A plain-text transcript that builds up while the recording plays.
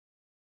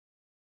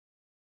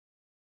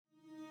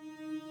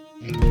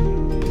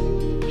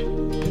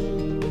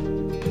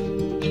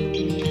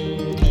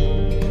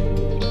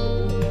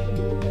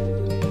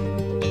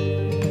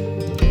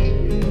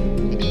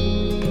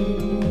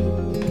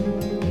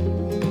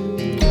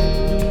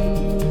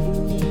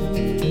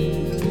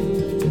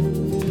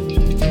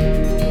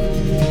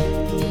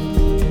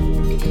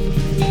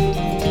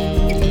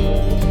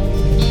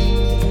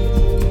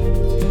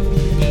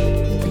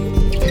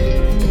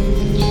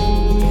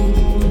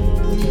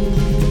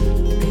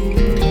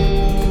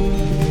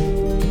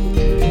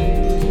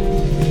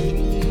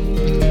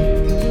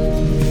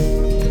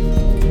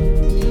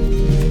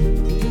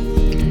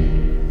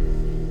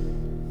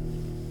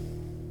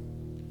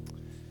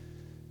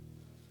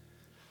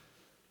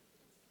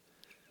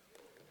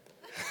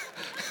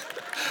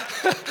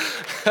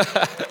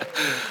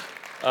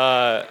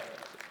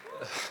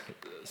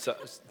So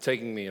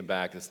taking me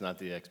aback, that's not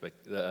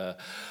that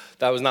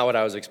was not what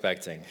I was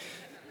expecting.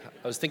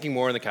 I was thinking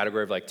more in the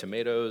category of like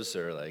tomatoes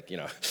or like,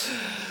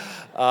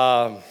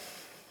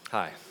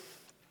 Hi.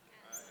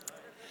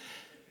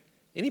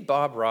 Any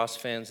Bob Ross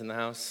fans in the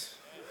house?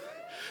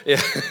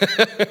 Yeah.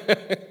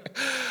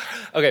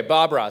 Okay,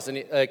 Bob Ross.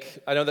 I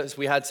know that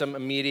we had some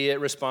immediate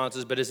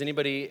responses, but does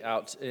anybody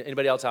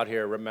else out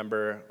here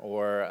remember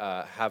or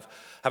have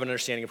an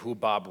understanding of who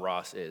Bob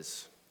Ross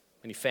is?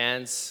 Any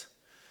fans?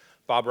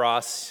 Bob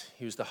Ross,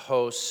 he was the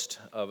host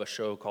of a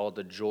show called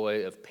The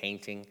Joy of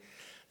Painting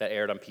that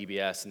aired on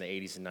PBS in the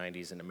 80s and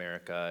 90s in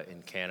America,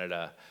 in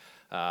Canada.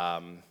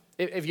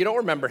 If you don't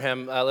remember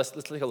him, let's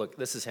take a look.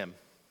 This is him.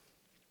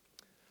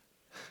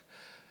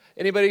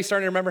 Anybody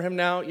starting to remember him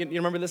now? You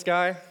remember this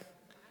guy?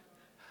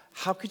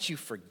 How could you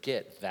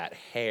forget that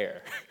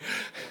hair?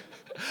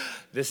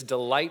 This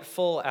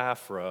delightful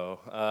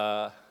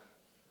afro,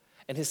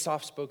 and his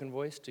soft-spoken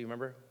voice. Do you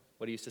remember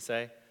what he used to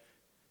say?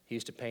 He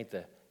used to paint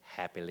the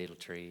happy little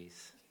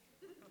trees,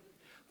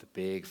 the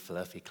big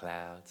fluffy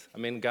clouds. I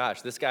mean,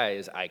 gosh, this guy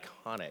is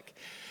iconic.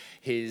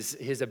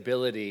 His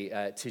ability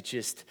to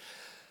just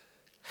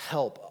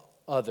help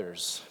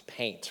others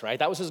paint, right?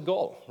 That was his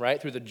goal,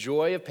 right? Through the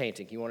joy of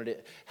painting. He wanted to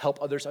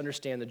help others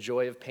understand the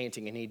joy of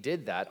painting, and he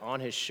did that on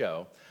his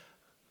show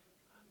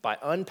by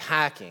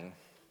unpacking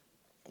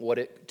what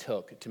it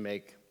took to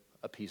make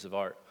a piece of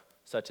art,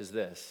 such as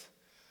this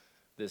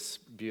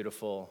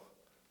beautiful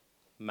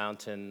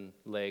mountain,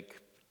 lake,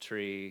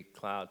 tree,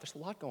 cloud. There's a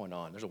lot going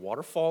on. There's a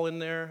waterfall in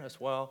there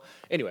as well.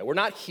 Anyway, we're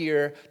not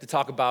here to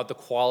talk about the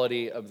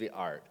quality of the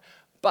art,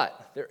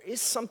 but there is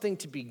something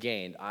to be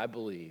gained, I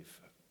believe,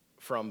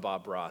 from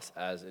Bob Ross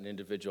as an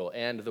individual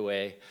and the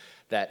way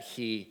that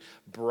he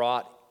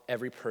brought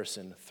every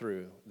person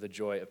through the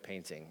joy of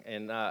painting.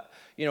 And, I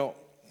know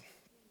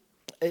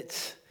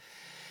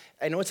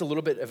it's a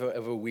little bit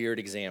of a weird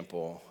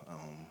example,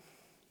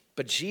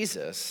 but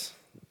Jesus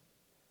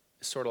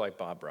is sort of like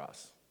Bob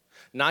Ross.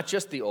 Not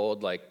just the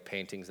old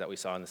paintings that we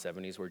saw in the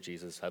 70s where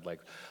Jesus had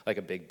like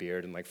a big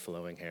beard and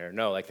flowing hair.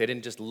 No, they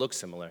didn't just look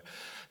similar.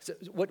 So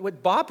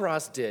what Bob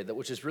Ross did,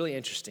 which is really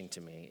interesting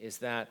to me, is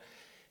that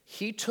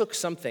he took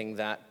something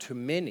that to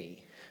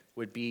many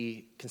would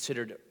be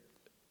considered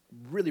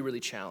really, really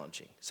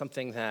challenging,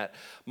 something that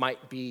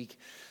might be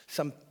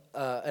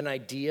an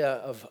idea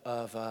of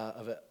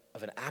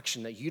an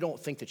action that you don't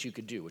think that you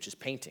could do, which is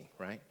painting,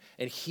 right?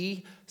 And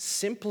he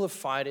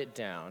simplified it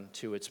down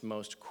to its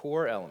most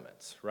core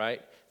elements,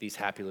 right? These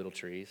happy little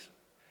trees,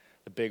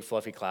 the big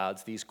fluffy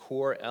clouds, these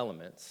core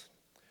elements,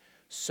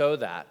 so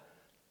that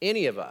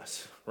any of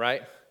us,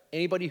 right?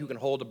 Anybody who can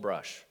hold a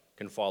brush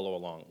can follow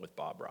along with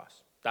Bob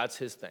Ross. That's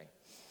his thing.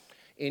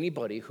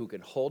 Anybody who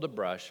can hold a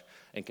brush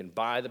and can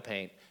buy the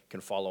paint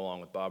can follow along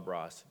with Bob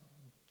Ross.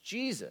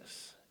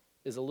 Jesus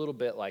is a little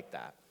bit like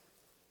that.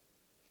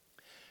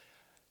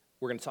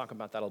 We're going to talk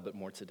about that a little bit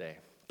more today.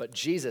 But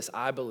Jesus,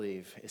 I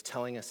believe, is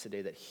telling us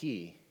today that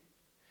he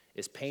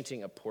is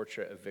painting a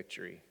portrait of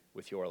victory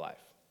with your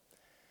life.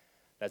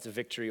 That's a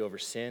victory over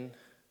sin,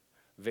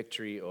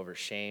 victory over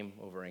shame,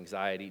 over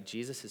anxiety.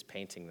 Jesus is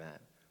painting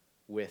that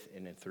with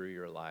and through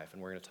your life.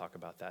 And we're going to talk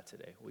about that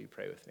today. Will you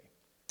pray with me?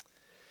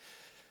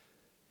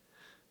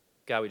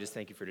 God, we just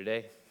thank you for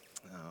today.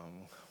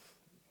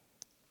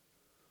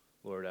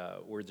 Lord,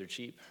 words are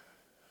cheap.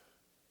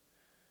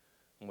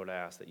 And Lord, I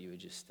ask that you would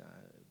just,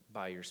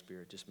 by your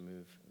Spirit, just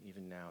move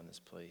even now in this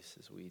place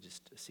as we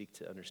just seek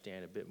to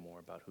understand a bit more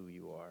about who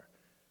you are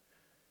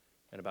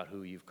and about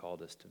who you've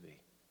called us to be.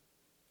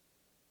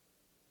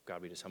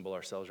 God, we just humble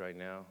ourselves right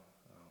now.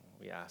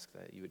 We ask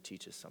that you would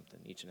teach us something,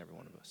 each and every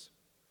one of us.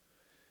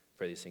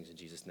 Pray these things in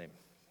Jesus' name.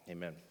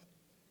 Amen.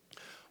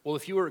 Well,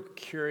 if you were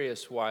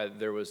curious why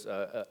there was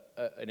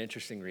an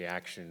interesting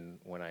reaction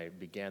when I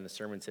began the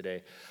sermon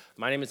today,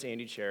 my name is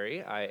Andy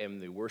Cherry. I am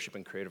the worship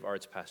and creative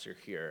arts pastor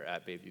here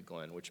at Bayview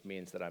Glen, which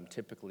means that I'm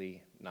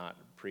typically not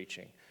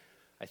preaching.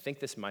 I think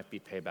this might be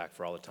payback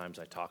for all the times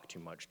I talk too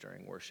much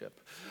during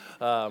worship.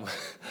 But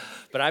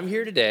I'm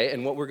here today,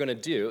 and what we're going to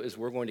do is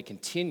we're going to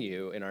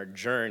continue in our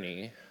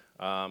journey.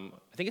 I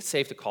think it's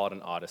safe to call it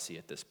an odyssey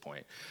at this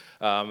point,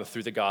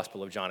 through the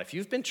Gospel of John. If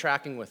you've been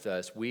tracking with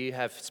us, we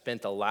have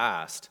spent the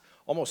last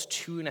almost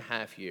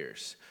 2.5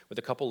 years, with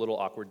a couple little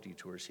awkward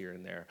detours here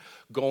and there,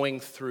 going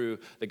through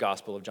the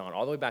Gospel of John,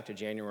 all the way back to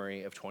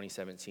January of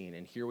 2017.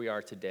 And here we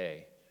are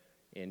today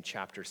in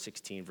chapter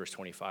 16, verse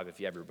 25. If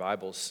you have your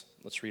Bibles,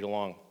 let's read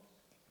along.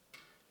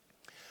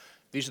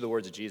 These are the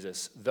words of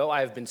Jesus. Though I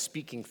have been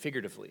speaking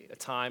figuratively, a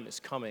time is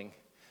coming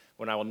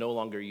when I will no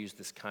longer use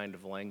this kind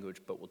of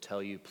language, but will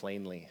tell you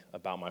plainly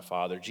about my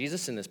Father.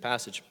 Jesus in this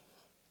passage,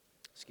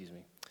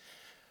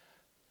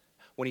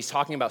 when he's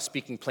talking about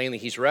speaking plainly,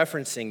 he's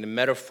referencing the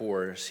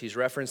metaphors, he's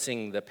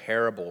referencing the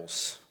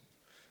parables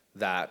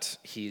that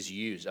he's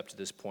used up to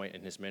this point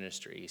in his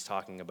ministry. He's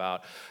talking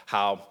about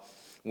how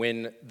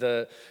when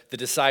the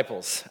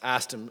disciples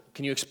asked him,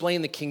 can you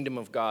explain the kingdom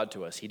of God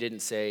to us? He didn't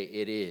say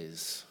it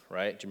is,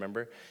 right? Do you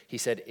remember? He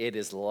said it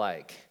is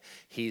like.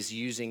 He's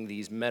using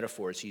these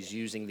metaphors. He's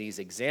using these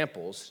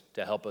examples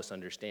to help us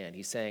understand.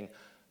 He's saying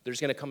there's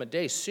going to come a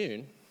day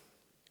soon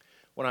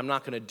when I'm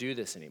not going to do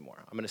this anymore.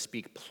 I'm going to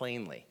speak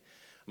plainly.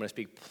 I'm going to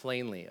speak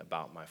plainly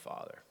about my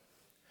Father.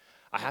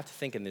 I have to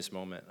think in this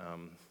moment,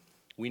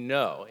 we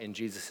know in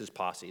Jesus'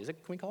 posse, can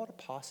we call it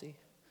a posse?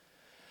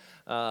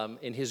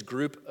 In his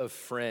group of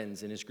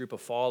friends, in his group of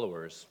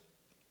followers,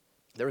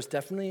 there was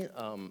definitely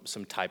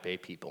some type A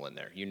people in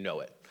there. You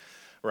know it,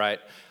 right?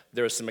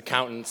 There was some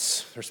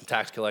accountants, there's some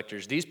tax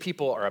collectors. These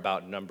people are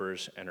about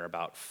numbers and are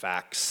about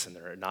facts, and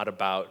they're not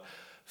about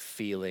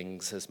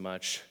feelings as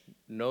much.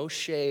 No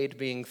shade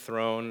being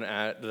thrown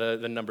at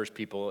the numbers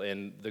people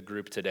in the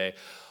group today.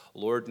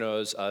 Lord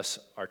knows us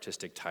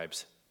artistic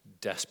types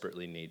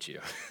desperately need you.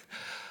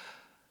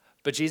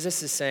 But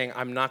Jesus is saying,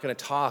 I'm not going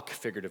to talk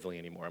figuratively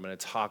anymore. I'm going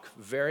to talk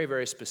very,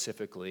 very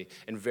specifically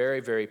and very,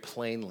 very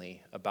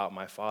plainly about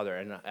my Father.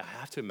 And I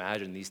have to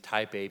imagine these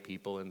type A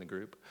people in the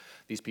group,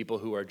 these people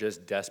who are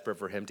just desperate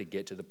for him to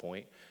get to the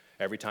point.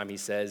 Every time he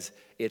says,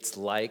 it's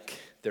like,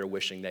 they're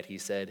wishing that he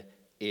said,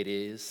 it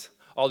is.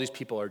 All these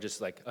people are just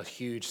like a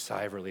huge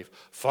sigh of relief.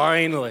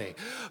 Finally,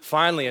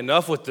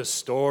 enough with the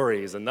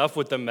stories, enough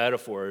with the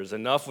metaphors,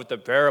 enough with the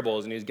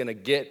parables, and he's going to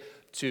get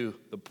to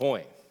the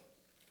point.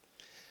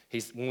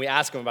 When we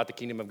ask him about the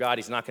kingdom of God,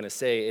 he's not going to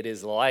say it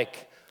is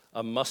like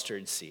a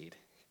mustard seed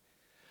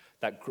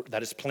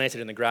that is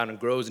planted in the ground and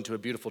grows into a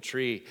beautiful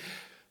tree,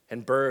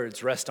 and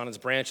birds rest on its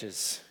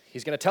branches.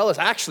 He's going to tell us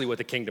actually what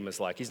the kingdom is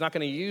like. He's not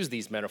going to use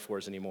these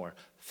metaphors anymore.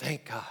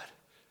 Thank God,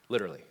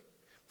 literally.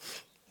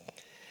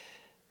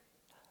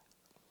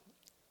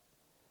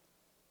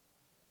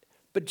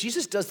 But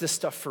Jesus does this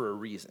stuff for a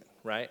reason,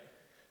 right?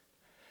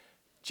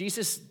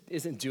 Jesus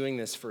isn't doing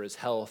this for his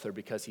health or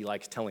because he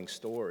likes telling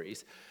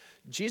stories.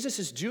 Jesus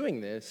is doing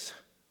this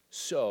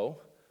so,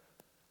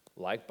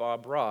 like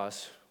Bob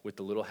Ross with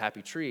the little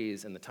happy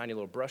trees and the tiny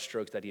little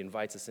brushstrokes that he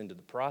invites us into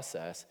the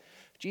process,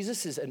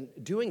 Jesus is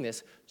doing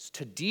this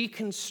to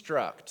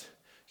deconstruct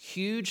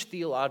huge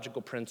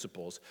theological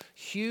principles,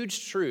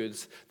 huge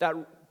truths that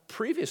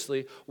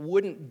previously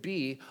wouldn't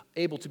be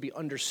able to be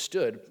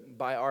understood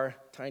by our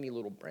tiny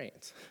little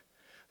brains.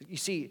 You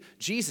see,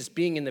 Jesus,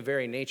 being in the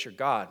very nature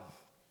God,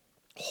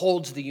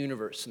 holds the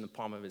universe in the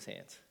palm of his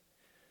hands.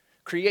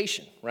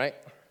 Creation, right?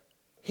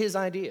 His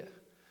idea.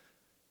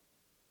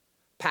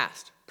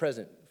 Past,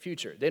 present,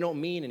 future. They don't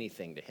mean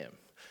anything to him.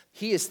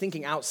 He is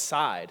thinking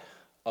outside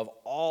of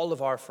all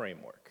of our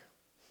framework.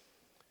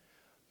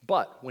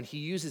 But when he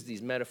uses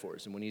these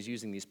metaphors and when he's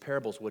using these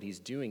parables, what he's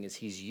doing is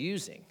he's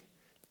using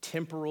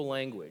temporal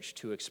language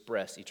to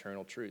express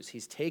eternal truths.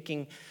 He's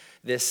taking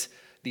these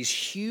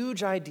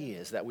huge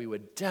ideas that we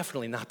would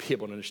definitely not be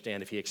able to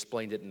understand if he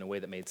explained it in a way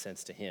that made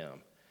sense to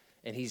him.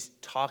 And he's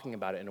talking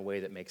about it in a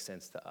way that makes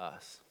sense to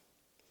us.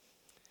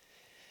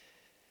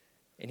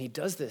 And he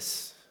does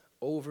this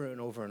over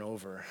and over and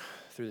over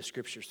through the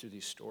scriptures, through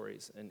these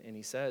stories. And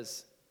he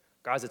says,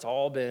 guys, it's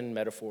all been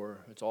metaphor,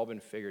 it's all been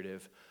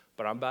figurative,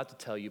 but I'm about to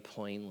tell you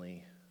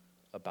plainly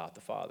about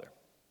the Father.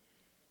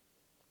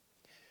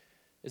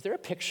 Is there a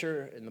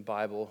picture in the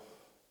Bible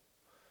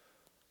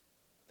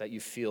that you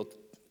feel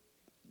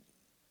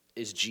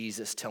is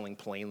Jesus telling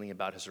plainly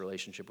about his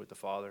relationship with the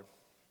Father?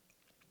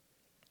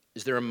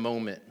 Is there a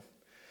moment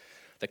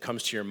that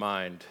comes to your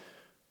mind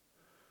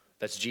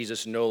that's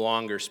Jesus no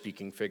longer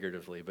speaking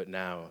figuratively, but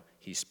now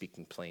he's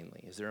speaking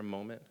plainly? Is there a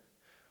moment?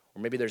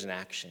 Or maybe there's an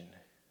action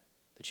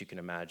that you can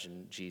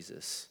imagine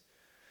Jesus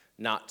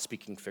not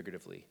speaking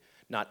figuratively,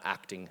 not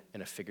acting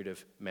in a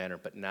figurative manner,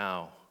 but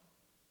now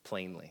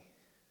plainly.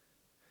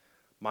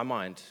 My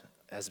mind,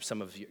 as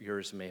some of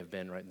yours may have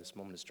been right in this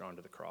moment, is drawn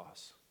to the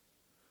cross.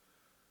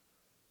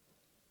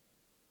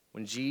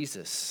 When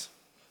Jesus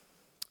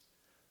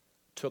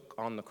took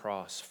on the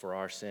cross for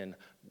our sin,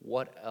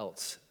 what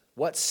else?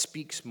 What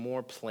speaks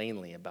more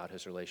plainly about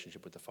his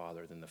relationship with the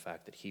Father than the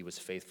fact that he was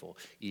faithful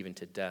even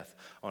to death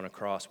on a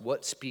cross?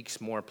 What speaks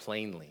more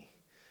plainly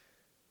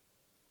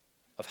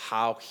of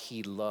how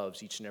he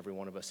loves each and every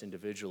one of us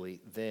individually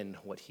than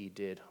what he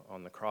did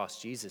on the cross?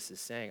 Jesus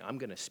is saying, I'm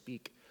going to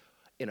speak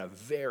in a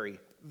very,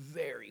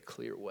 very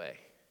clear way,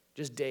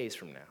 just days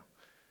from now.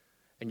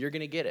 And you're going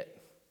to get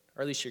it,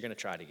 or at least you're going to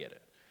try to get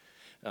it.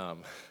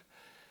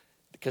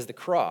 Because the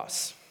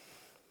cross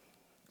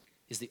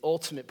is the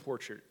ultimate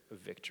portrait of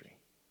victory.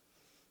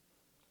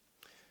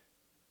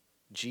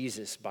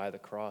 Jesus, by the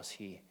cross,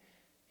 he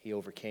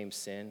overcame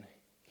sin,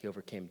 he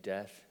overcame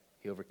death,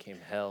 he overcame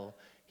hell,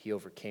 he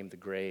overcame the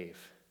grave.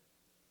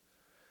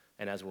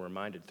 And as we're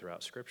reminded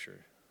throughout Scripture,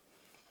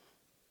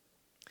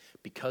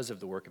 because of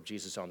the work of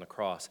Jesus on the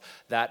cross,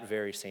 that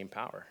very same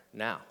power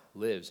now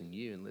lives in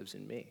you and lives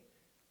in me.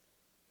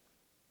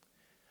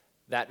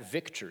 That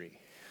victory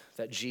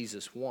that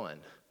Jesus won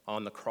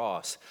on the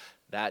cross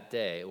that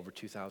day over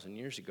 2,000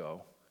 years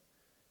ago,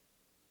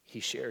 he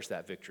shares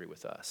that victory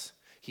with us.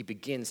 He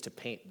begins to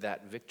paint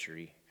that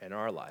victory in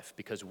our life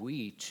because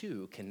we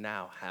too can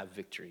now have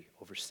victory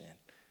over sin,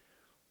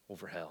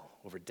 over hell,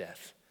 over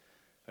death,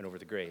 and over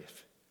the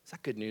grave. Is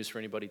that good news for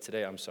anybody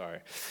today? I'm sorry.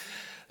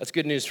 That's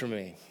good news for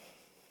me.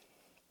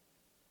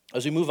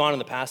 As we move on in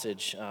the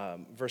passage,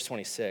 verse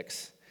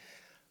 26,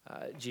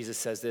 Jesus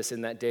says this,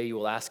 "In that day you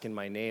will ask in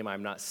my name.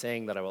 I'm not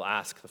saying that I will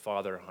ask the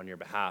Father on your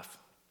behalf."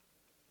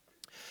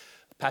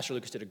 Pastor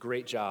Lucas did a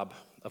great job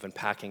of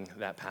unpacking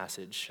that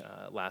passage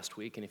last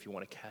week, and if you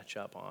want to catch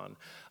up on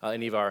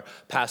any of our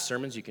past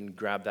sermons, you can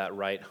grab that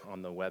right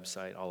on the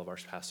website. All of our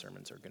past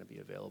sermons are going to be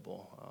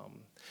available.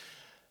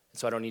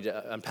 So I don't need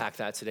to unpack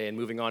that today. And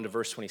moving on to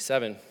verse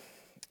 27,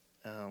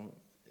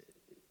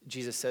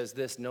 Jesus says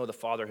this, "No, the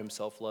Father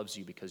himself loves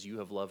you because you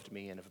have loved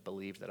me and have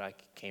believed that I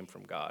came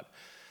from God."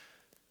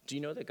 Do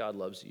you know that God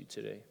loves you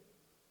today?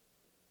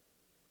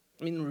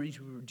 I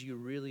mean, do you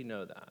really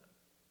know that?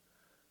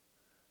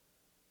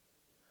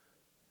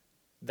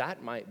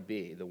 That might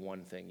be the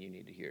one thing you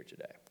need to hear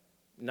today.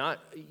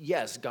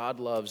 Yes,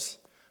 God loves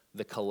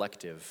the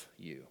collective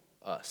you,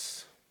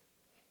 us.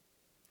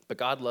 But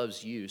God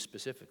loves you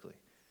specifically.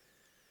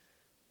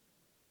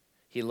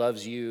 He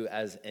loves you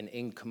as an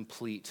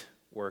incomplete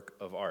work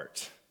of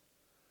art.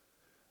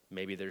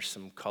 Maybe there's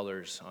some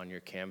colors on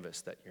your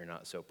canvas that you're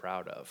not so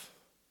proud of.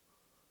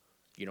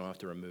 You don't have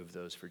to remove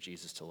those for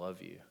Jesus to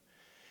love you.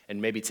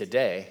 And maybe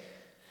today,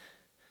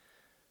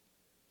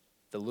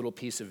 the little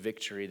piece of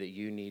victory that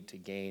you need to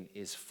gain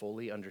is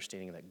fully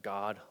understanding that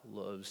God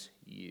loves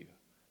you.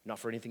 Not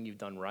for anything you've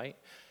done right,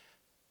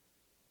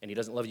 and he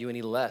doesn't love you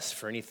any less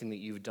for anything that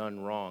you've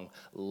done wrong.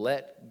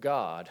 Let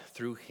God,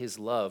 through his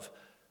love,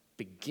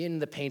 begin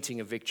the painting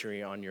of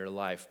victory on your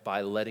life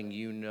by letting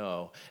you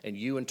know and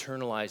you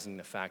internalizing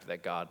the fact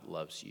that God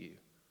loves you.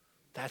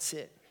 That's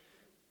it.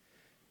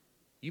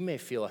 You may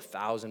feel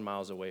 1,000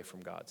 miles away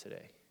from God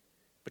today,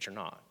 but you're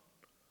not.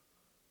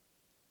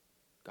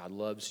 God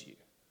loves you.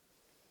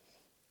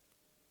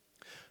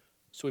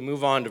 So we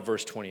move on to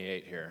verse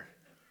 28 here.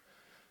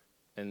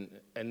 And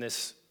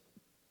this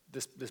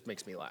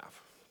makes me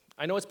laugh.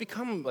 I know it's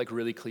become like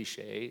really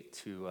cliche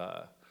to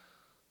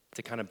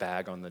kind of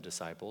bag on the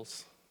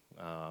disciples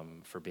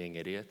for being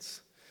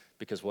idiots,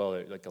 because,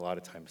 well, like a lot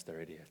of times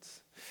they're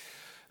idiots.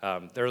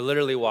 They're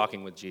literally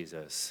walking with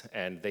Jesus,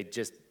 and they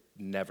just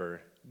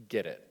never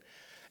get it.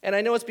 And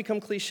I know it's become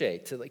cliche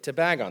to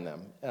bag on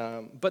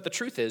them, but the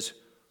truth is,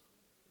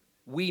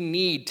 we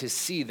need to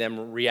see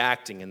them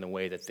reacting in the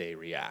way that they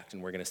react,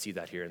 and we're going to see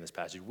that here in this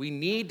passage. We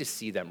need to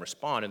see them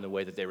respond in the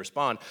way that they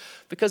respond,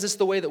 because it's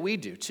the way that we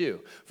do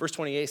too. Verse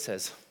 28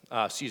 says,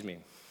 verse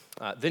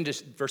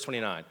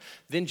 29,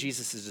 "Then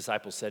Jesus'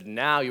 disciples said,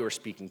 'Now you are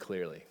speaking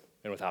clearly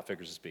and without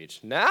figures of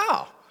speech.'"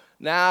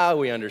 Now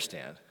we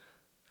understand.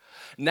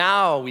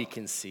 Now we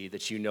can see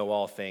that you know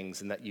all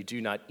things and that you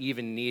do not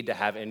even need to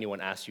have anyone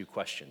ask you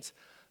questions.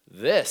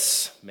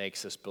 This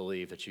makes us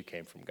believe that you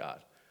came from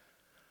God.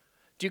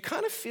 Do you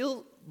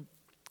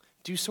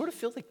sort of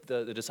feel like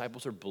the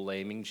disciples are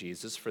blaming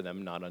Jesus for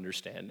them not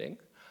understanding?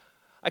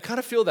 I kind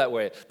of feel that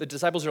way. The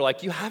disciples are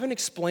like, "You haven't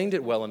explained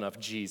it well enough,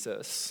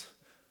 Jesus.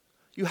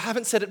 You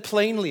haven't said it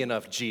plainly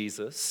enough,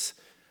 Jesus.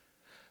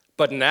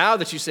 But now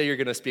that you say you're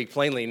going to speak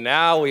plainly,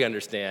 now we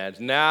understand.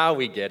 Now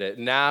we get it.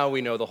 Now we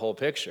know the whole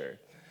picture."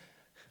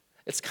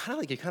 It's kind of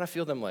like you kind of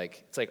feel them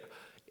like, it's like,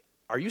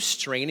 are you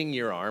straining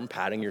your arm,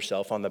 patting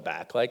yourself on the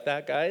back like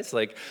that, guys?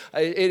 Like,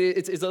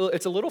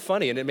 it's a little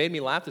funny, and it made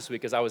me laugh this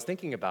week as I was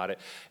thinking about it.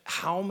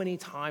 How many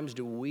times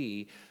do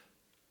we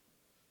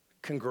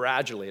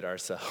congratulate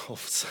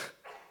ourselves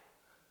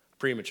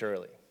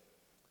prematurely?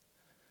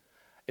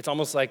 It's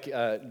almost like, you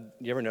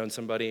ever known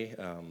somebody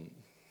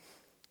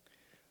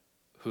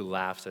who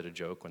laughs at a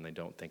joke when they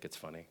don't think it's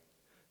funny?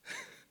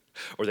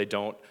 or they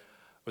don't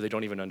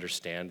even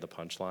understand the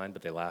punchline,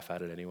 but they laugh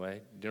at it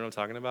anyway? Do you know what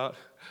I'm talking about?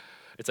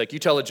 It's like you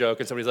tell a joke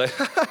and somebody's like,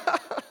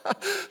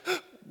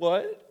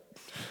 "What?"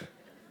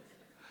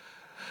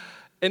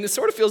 And it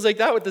sort of feels like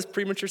that with this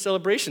premature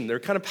celebration. They're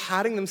kind of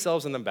patting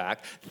themselves on the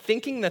back,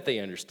 thinking that they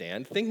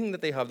understand, thinking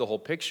that they have the whole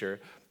picture,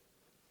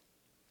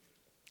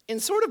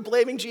 and sort of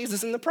blaming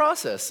Jesus in the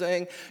process,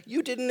 saying,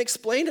 "You didn't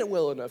explain it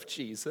well enough,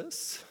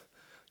 Jesus.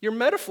 Your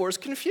metaphors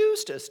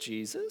confused us,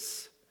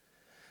 Jesus."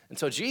 And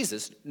so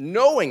Jesus,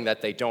 knowing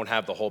that they don't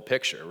have the whole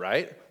picture,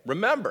 right?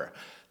 Remember,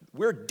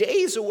 we're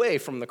days away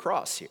from the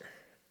cross here.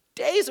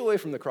 Days away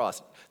from the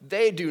cross.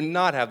 They do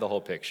not have the whole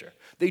picture.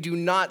 They do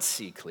not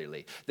see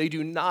clearly. They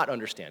do not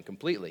understand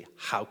completely.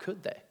 How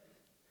could they?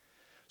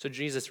 So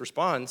Jesus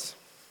responds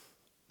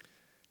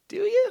Do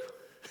you?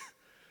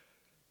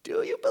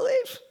 Do you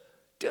believe?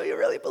 Do you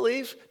really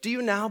believe? Do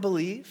you now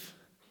believe?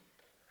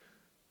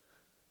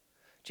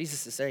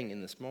 Jesus is saying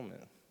in this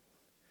moment,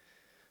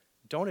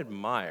 don't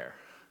admire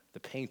the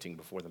painting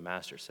before the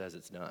master says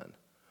it's done.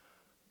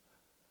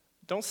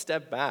 Don't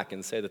step back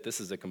and say that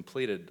this is a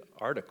completed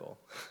article.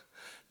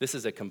 This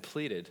is a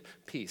completed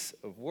piece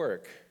of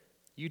work.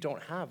 You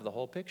don't have the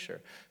whole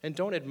picture. And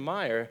don't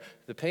admire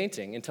the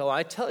painting until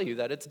I tell you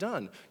that it's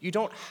done. You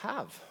don't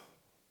have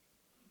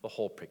the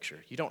whole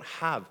picture. You don't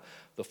have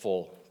the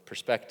full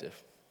perspective.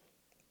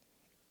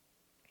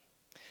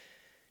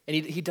 And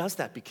he does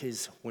that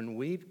because when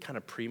we kind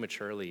of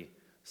prematurely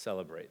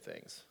celebrate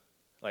things,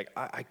 like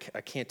I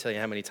can't tell you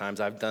how many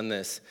times I've done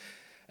this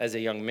as a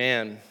young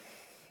man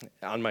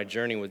on my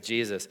journey with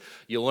Jesus.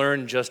 You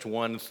learn just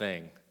one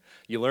thing.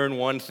 You learn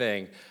one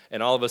thing,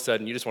 and all of a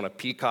sudden you just want to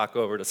peacock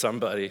over to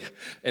somebody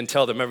and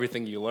tell them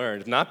everything you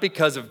learned. Not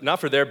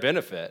for their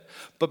benefit,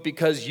 but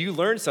because you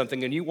learned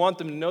something and you want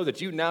them to know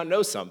that you now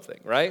know something,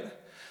 right?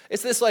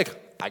 It's this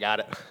like, I got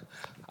it.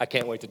 I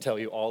can't wait to tell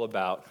you all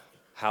about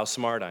how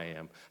smart I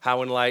am,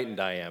 how enlightened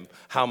I am,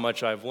 how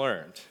much I've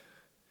learned.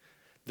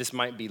 This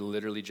might be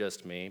literally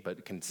just me,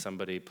 but can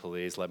somebody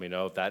please let me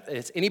know if that,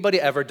 has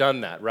anybody ever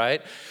done that,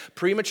 right?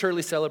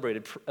 Prematurely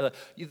celebrated,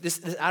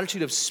 this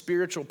attitude of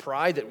spiritual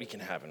pride that we can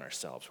have in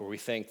ourselves, where we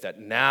think that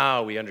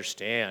now we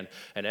understand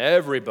and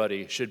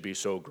everybody should be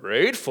so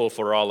grateful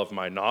for all of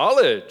my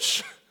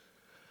knowledge.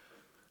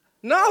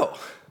 No,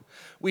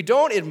 we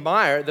don't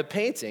admire the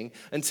painting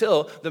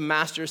until the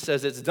master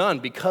says it's done,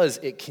 because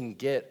it can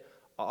get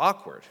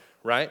awkward,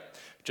 right?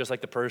 Just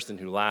like the person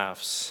who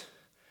laughs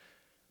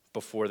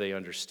before they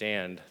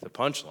understand the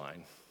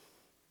punchline.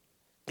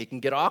 It can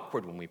get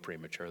awkward when we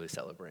prematurely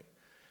celebrate.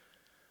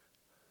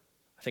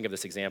 I think of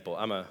this example.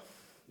 I'm a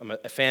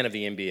fan of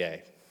the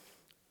NBA,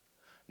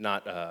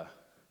 not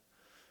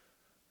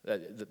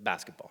the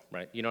basketball,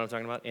 right? You know what I'm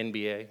talking about?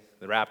 NBA,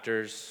 the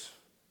Raptors,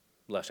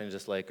 Los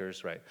Angeles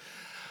Lakers, right?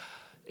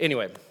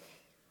 Anyway,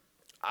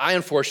 I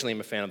unfortunately am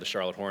a fan of the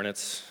Charlotte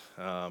Hornets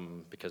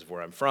because of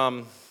where I'm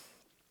from.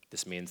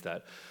 This means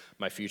that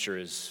my future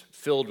is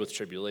filled with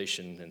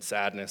tribulation and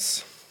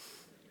sadness.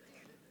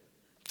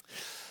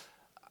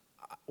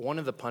 One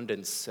of the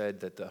pundits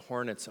said that the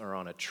Hornets are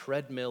on a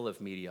treadmill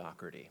of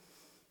mediocrity.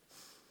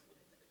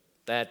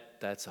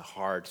 That's a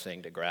hard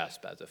thing to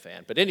grasp as a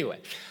fan. But anyway,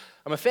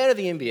 I'm a fan of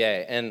the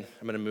NBA, and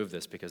I'm going to move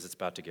this because it's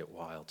about to get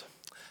wild.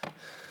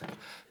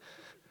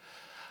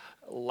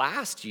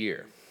 Last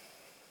year,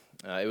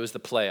 it was the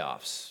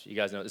playoffs. You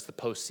guys know it's the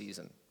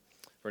postseason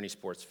for any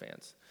sports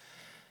fans.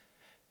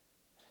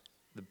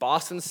 The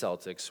Boston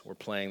Celtics were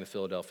playing the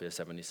Philadelphia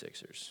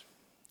 76ers.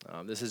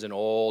 This is an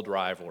old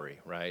rivalry,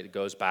 right? It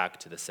goes back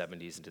to the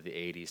 70s and to the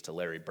 80s, to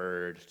Larry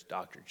Bird, to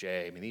Dr.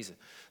 J. I mean, this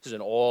is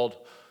an old,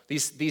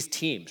 these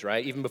teams,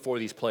 right, even before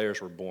these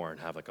players were born,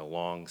 have like a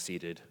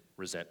long-seated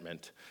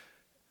resentment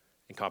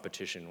and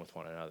competition with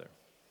one another.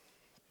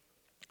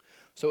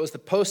 So it was the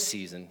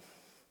postseason,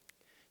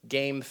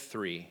 game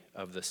 3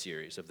 of the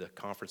series, of the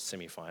conference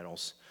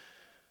semifinals.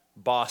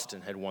 Boston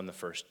had won the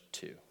first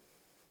 2.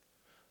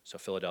 So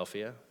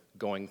Philadelphia,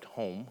 going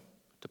home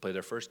to play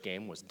their first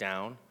game, was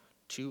down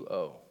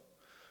 2-0.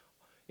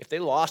 If they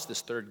lost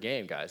this third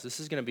game, guys, this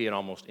is going to be an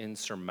almost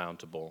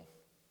insurmountable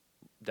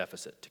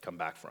deficit to come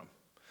back from.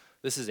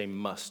 This is a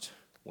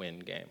must-win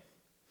game.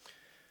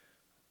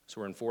 So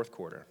we're in fourth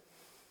quarter,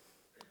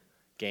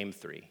 game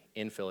 3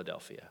 in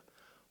Philadelphia,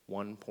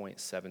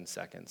 1.7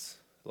 seconds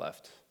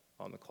left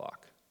on the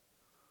clock.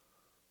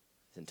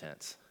 It's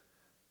intense.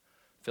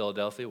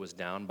 Philadelphia was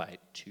down by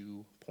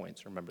 2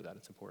 points. Remember that,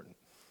 it's important.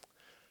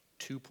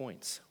 2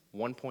 points,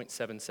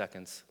 1.7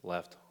 seconds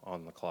left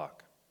on the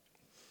clock.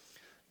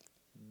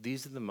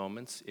 These are the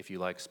moments, if you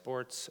like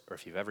sports or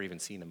if you've ever even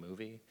seen a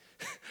movie,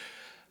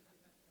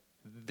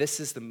 this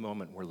is the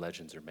moment where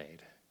legends are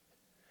made.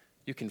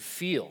 You can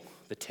feel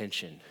the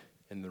tension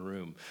in the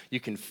room. You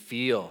can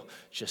feel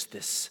just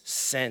this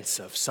sense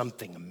of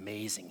something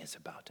amazing is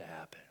about to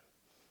happen.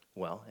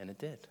 Well, and it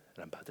did,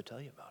 and I'm about to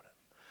tell you about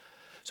it.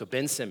 So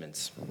Ben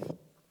Simmons,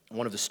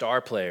 one of the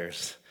star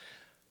players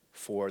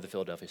for the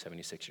Philadelphia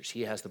 76ers.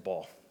 He has the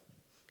ball.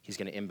 He's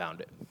going to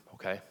inbound it,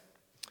 okay?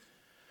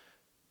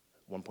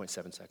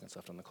 1.7 seconds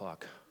left on the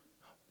clock.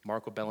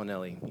 Marco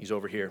Bellinelli, he's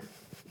over here.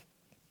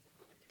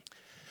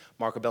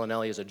 Marco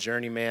Bellinelli is a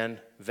journeyman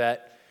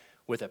vet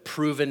with a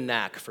proven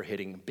knack for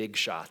hitting big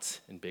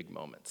shots in big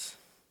moments,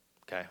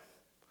 okay?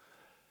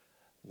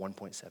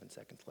 1.7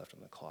 seconds left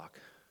on the clock.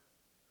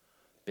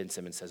 Ben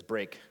Simmons says,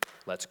 break,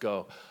 let's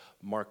go.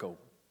 Marco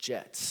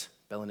jets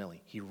Bellinelli.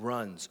 He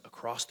runs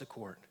across the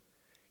court.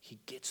 He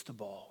gets the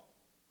ball.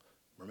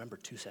 Remember,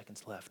 2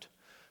 seconds left.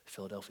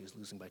 Philadelphia is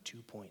losing by 2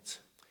 points.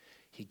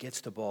 He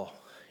gets the ball,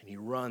 and he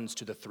runs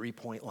to the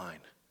three-point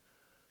line,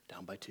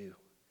 down by 2.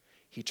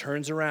 He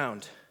turns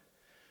around,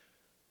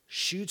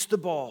 shoots the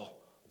ball,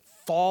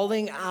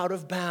 falling out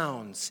of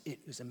bounds. It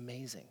was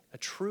amazing. A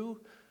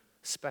true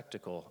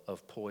spectacle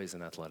of poise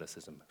and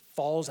athleticism.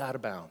 Falls out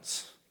of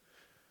bounds,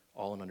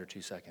 all in under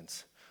 2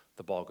 seconds.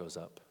 The ball goes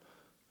up.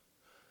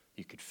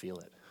 You could feel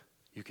it.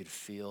 You could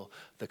feel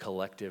the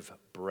collective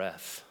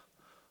breath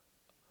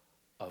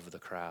of the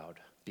crowd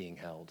being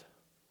held,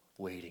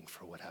 waiting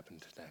for what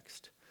happened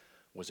next.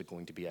 Was it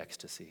going to be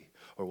ecstasy,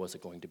 or was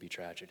it going to be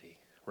tragedy,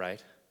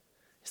 right?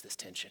 It's this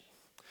tension.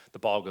 The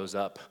ball goes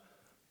up.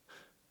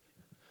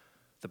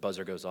 The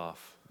buzzer goes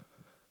off.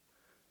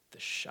 The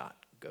shot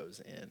goes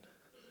in.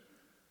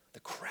 The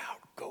crowd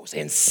goes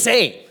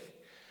insane.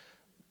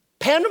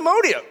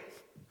 Pandemonium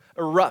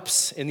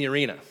erupts in the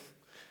arena.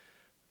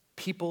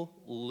 People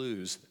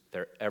lose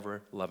their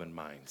ever-loving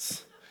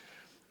minds.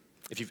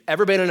 If you've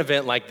ever been at an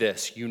event like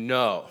this, you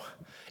know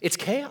it's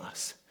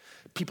chaos.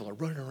 People are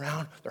running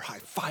around, they're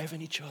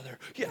high-fiving each other.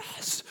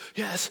 Yes,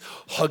 yes,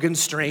 hugging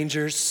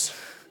strangers.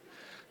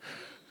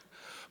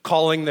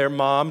 Calling their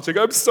mom, saying,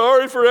 I'm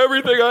sorry for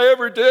everything I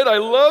ever did, I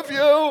love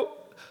you.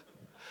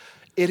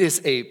 It is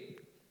a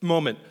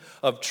moment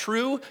of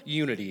true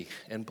unity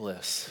and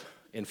bliss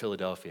in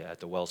Philadelphia at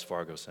the Wells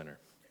Fargo Center.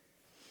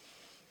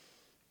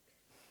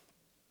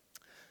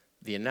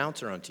 The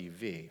announcer on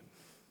TV,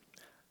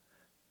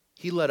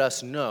 he let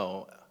us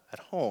know at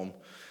home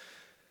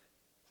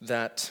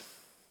that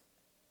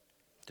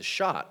the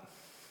shot,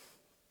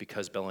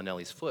 because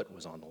Bellinelli's foot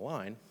was on the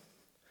line,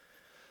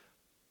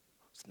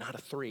 was not a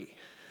 3.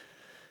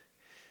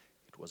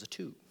 It was a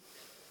 2.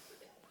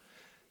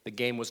 The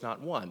game was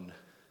not won.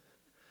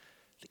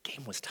 The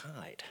game was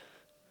tied.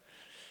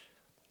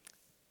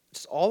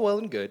 It's all well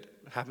and good.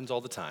 It happens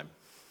all the time.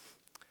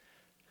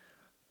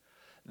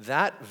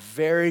 That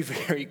very,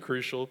 very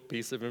crucial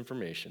piece of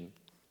information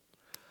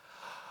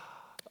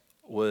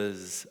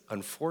was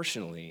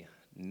unfortunately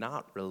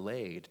not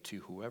relayed to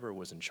whoever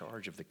was in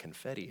charge of the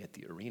confetti at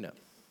the arena.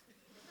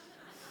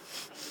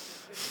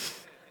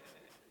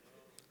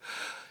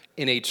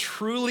 In a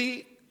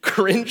truly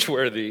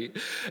cringeworthy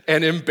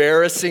and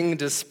embarrassing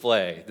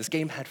display, this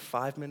game had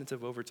 5 minutes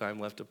of overtime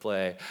left to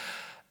play,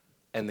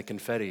 and the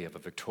confetti of a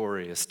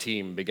victorious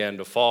team began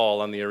to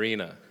fall on the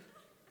arena.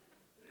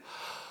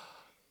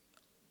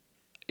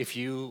 If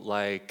you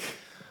like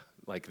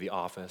The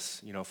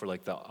Office, for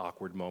like the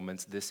awkward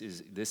moments, this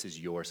is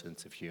your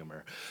sense of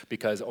humor.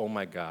 Because, oh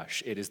my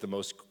gosh, it is the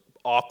most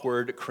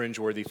awkward,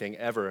 cringeworthy thing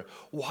ever.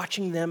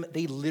 Watching them,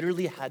 they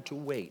literally had to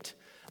wait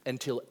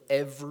until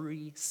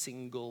every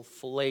single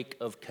flake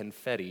of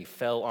confetti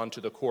fell onto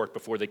the court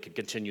before they could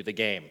continue the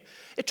game.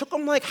 It took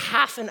them like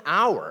half an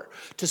hour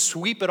to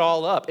sweep it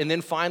all up and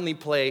then finally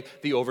play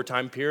the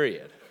overtime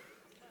period.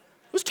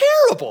 It was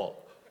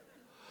terrible.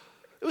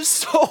 It was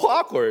so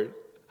awkward.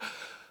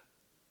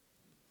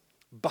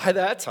 By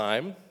that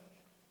time,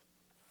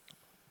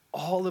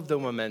 all of the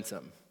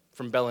momentum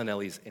from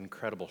Bellinelli's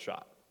incredible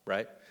shot,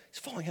 right? He's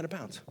falling out of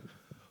bounds.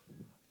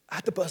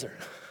 At the buzzer.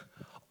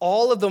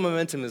 All of the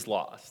momentum is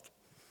lost.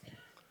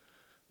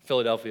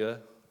 Philadelphia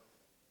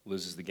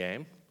loses the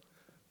game,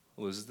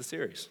 loses the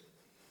series.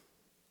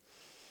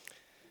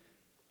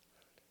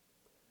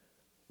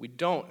 We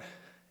don't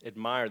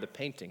admire the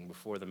painting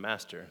before the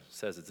master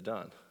says it's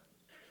done.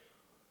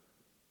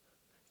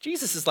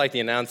 Jesus is like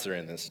the announcer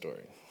in this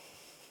story.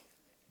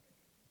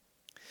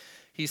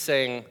 He's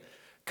saying,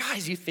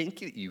 guys, you think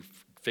that you've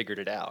figured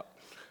it out.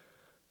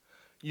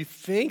 You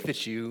think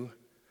that you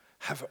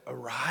have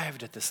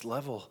arrived at this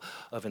level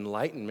of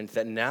enlightenment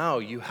that now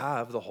you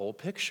have the whole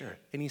picture.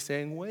 And he's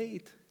saying,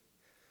 wait,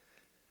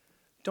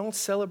 don't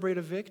celebrate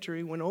a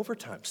victory when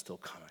overtime's still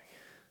coming.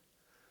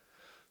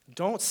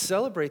 Don't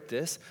celebrate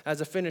this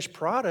as a finished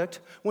product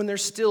when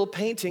there's still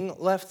painting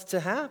left to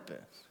happen.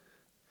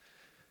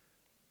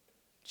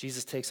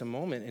 Jesus takes a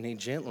moment and he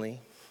gently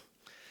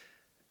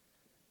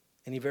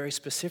and he very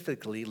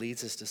specifically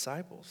leads his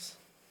disciples.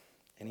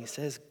 And he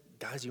says,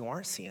 guys, you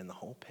aren't seeing the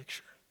whole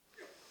picture.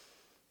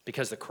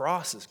 Because the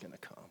cross is going to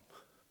come.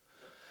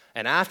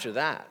 And after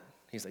that,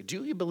 he's like,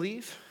 do you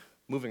believe?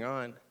 Moving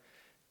on.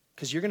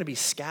 Because you're going to be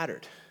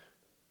scattered.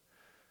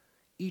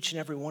 Each and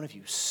every one of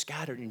you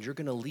scattered, and you're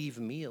going to leave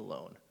me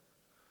alone.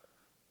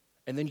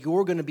 And then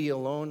you're going to be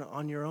alone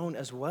on your own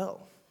as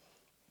well.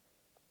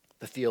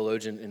 The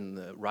theologian and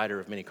the writer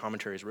of many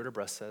commentaries,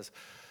 Ritterbrust, says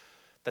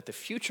that the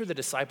future the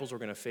disciples were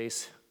going to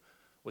face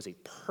was a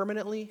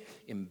permanently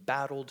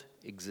embattled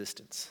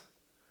existence.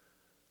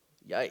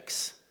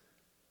 Yikes.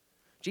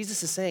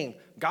 Jesus is saying,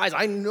 guys,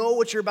 I know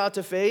what you're about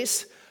to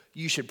face.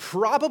 You should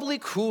probably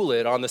cool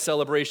it on the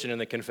celebration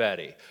and the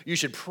confetti. You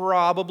should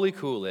probably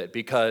cool it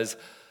because,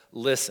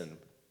 listen,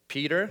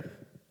 Peter,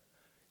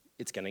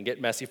 it's going to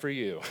get messy for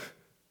you.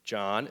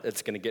 John,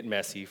 it's going to get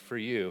messy for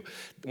you.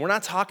 We're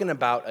not talking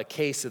about a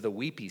case of the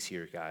weepies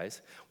here,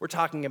 guys. We're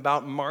talking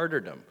about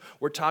martyrdom.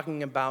 We're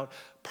talking about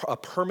a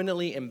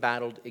permanently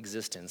embattled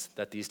existence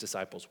that these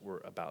disciples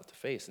were about to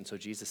face. And so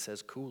Jesus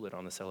says, cool it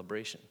on the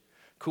celebration.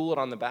 Cool it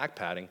on the back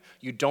patting.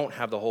 You don't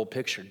have the whole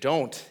picture.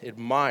 Don't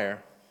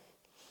admire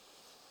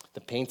the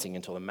painting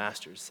until the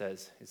master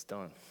says it's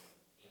done.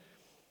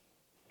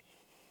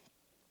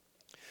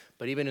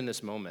 But even in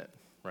this moment,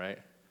 right?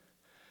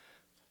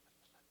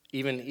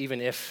 Even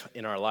if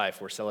in our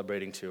life we're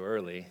celebrating too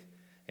early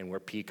and we're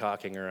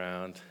peacocking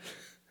around,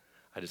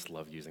 I just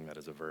love using that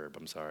as a verb,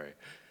 I'm sorry.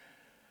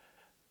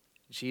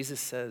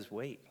 Jesus says,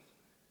 wait,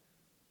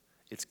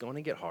 it's going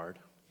to get hard,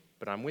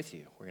 but I'm with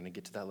you. We're going to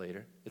get to that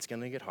later. It's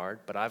going to get hard,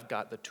 but I've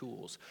got the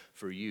tools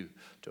for you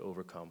to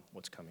overcome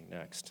what's coming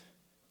next.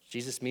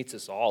 Jesus meets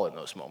us all in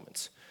those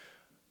moments,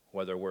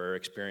 whether we're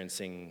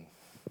experiencing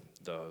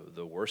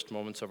the worst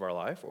moments of our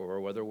life or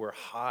whether we're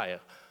high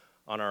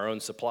on our own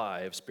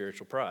supply of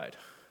spiritual pride.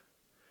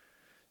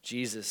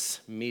 Jesus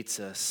meets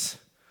us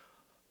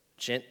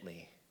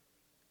gently,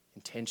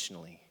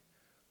 intentionally,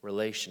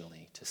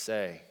 relationally to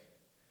say,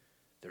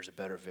 there's a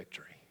better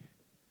victory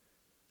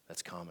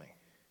that's coming.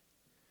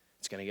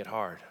 It's going to get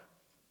hard,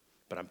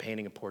 but I'm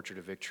painting a portrait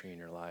of victory in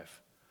your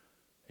life,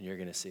 and you're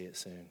going to see it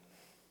soon.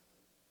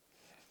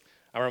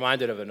 I'm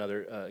reminded of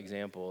another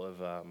example of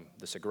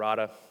the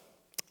Sagrada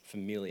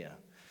Familia,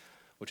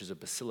 which is a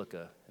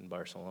basilica in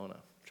Barcelona.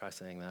 Try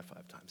saying that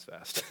 5 times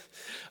fast.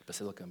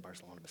 Basilica in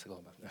Barcelona,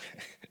 basilica.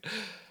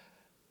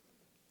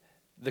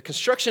 The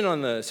construction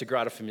on the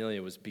Sagrada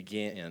Familia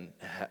began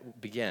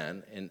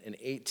in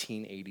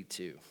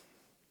 1882.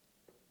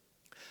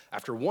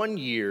 After 1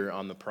 year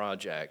on the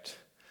project,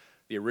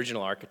 the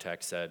original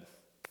architect said,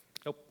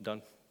 nope,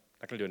 done.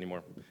 Not going to do it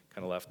anymore.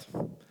 Kind of left.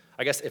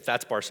 I guess if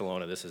that's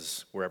Barcelona, this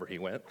is wherever he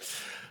went.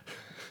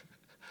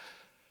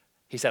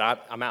 He said,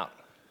 I'm out.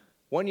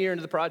 1 year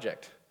into the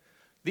project.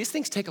 These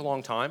things take a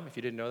long time, if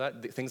you didn't know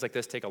that. Things like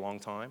this take a long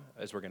time,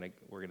 as we're going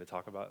to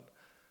talk about.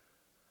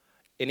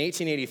 In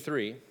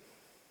 1883,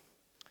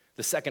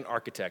 the second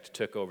architect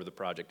took over the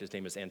project. His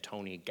name is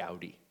Antoni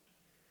Gaudi.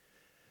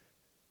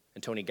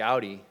 Antoni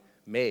Gaudi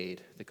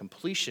made the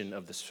completion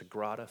of the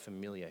Sagrada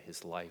Familia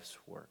his life's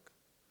work.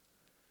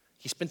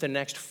 He spent the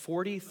next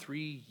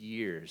 43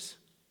 years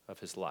of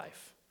his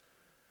life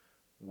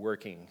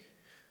working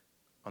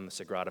on the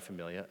Sagrada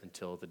Familia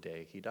until the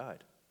day he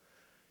died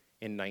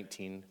in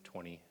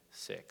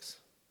 1926.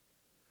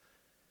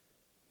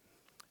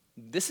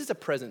 This is a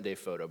present-day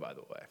photo, by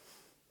the way.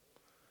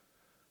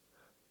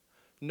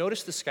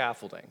 Notice the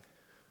scaffolding.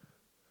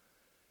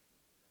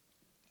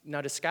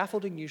 Now, does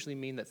scaffolding usually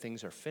mean that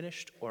things are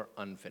finished or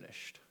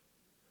unfinished?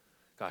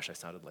 Gosh, I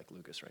sounded like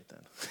Lucas right then.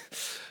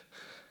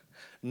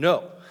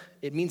 No,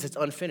 it means it's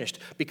unfinished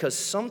because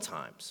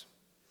sometimes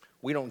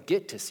we don't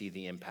get to see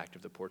the impact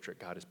of the portrait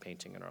God is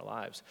painting in our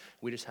lives.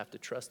 We just have to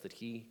trust that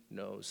He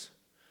knows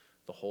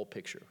the whole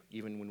picture,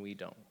 even when we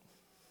don't.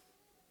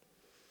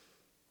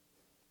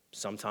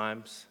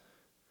 Sometimes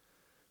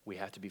we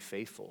have to be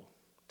faithful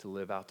to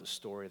live out the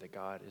story that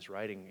God is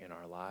writing in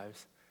our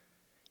lives.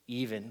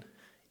 Even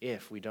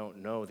if we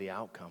don't know the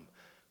outcome,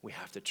 we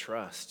have to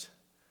trust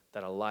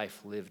that a life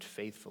lived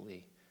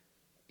faithfully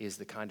is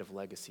the kind of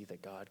legacy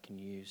that God can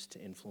use to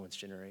influence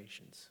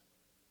generations.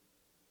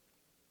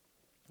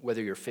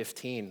 Whether you're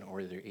 15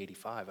 or you're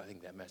 85, I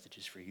think that message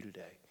is for you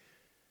today.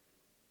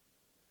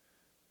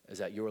 Is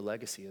that your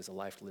legacy as a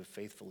life lived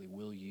faithfully,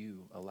 will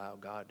you allow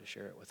God to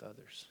share it with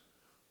others?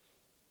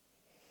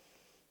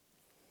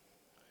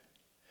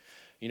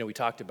 You know, we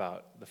talked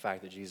about the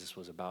fact that Jesus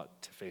was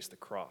about to face the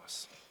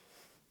cross.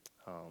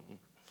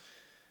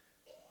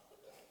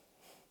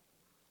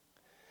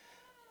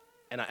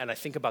 And I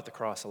think about the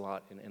cross a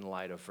lot in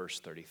light of verse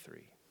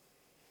 33.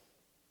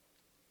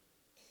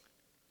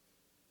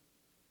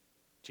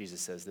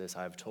 Jesus says this,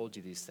 I have told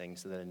you these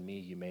things so that in me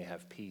you may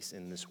have peace.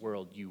 In this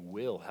world you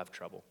will have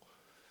trouble,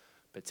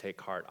 but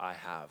take heart, I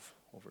have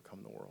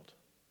overcome the world.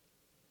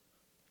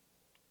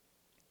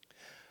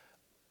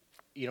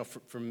 You know,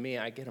 for me,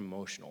 I get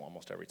emotional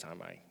almost every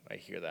time I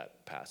hear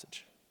that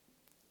passage.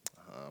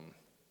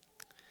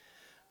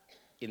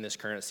 In this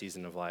current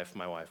season of life,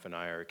 my wife and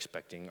I are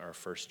expecting our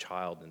first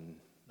child in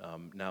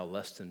now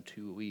less than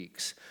 2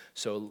 weeks.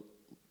 So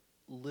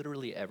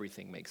literally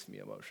everything makes me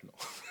emotional.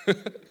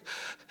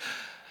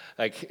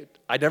 Like,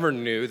 I never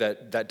knew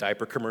that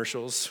diaper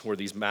commercials were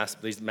these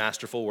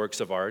masterful works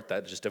of art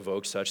that just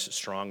evoke such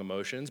strong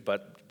emotions,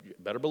 but you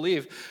better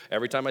believe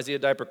every time I see a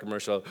diaper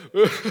commercial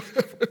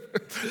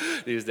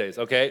these days,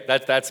 okay,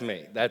 that's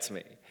me.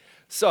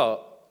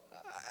 So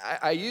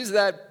I use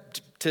that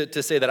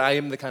to say that I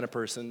am the kind of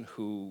person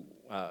who,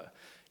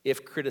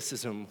 if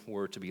criticism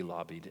were to be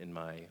lobbied in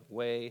my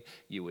way,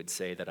 you would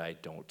say that I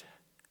don't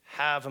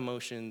have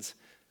emotions,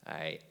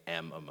 I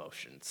am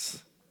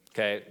emotions,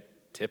 okay?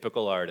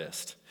 Typical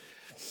artist.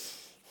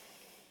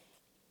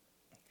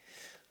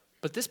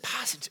 But this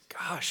passage,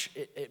 gosh,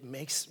 it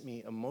makes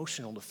me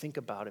emotional to think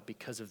about it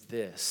because of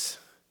this.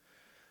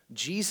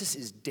 Jesus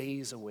is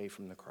days away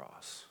from the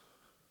cross.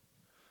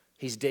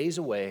 He's days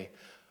away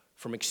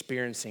from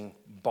experiencing,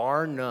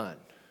 bar none.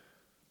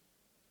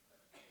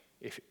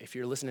 If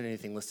you're listening to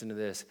anything, listen to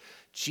this.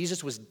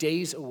 Jesus was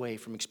days away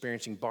from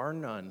experiencing, bar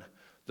none,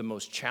 the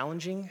most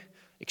challenging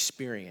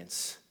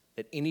experience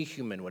that any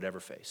human would ever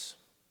face.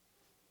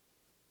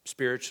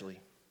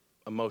 Spiritually,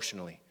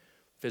 emotionally,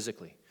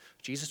 physically.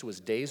 Jesus was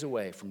days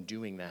away from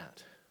doing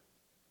that.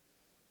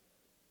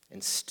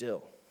 And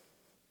still,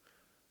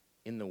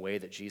 in the way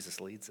that Jesus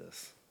leads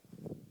us,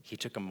 he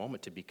took a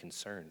moment to be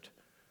concerned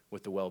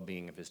with the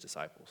well-being of his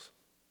disciples.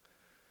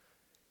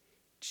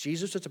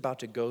 Jesus was about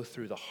to go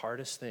through the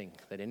hardest thing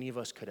that any of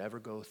us could ever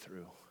go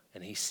through,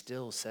 And he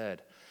still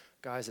said,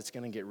 guys, it's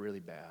going to get really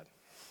bad.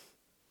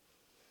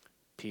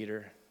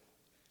 Peter,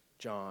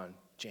 John,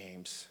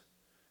 James,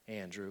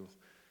 Andrew,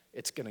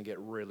 it's going to get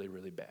really,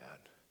 really bad.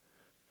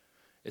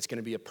 It's going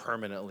to be a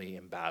permanently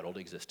embattled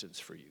existence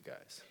for you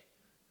guys.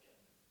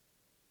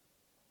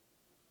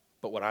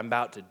 But what I'm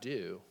about to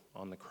do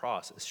on the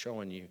cross is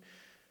showing you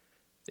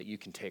that you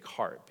can take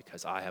heart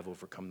because I have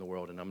overcome the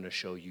world, and I'm going to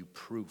show you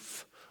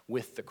proof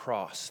with the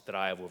cross that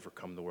I have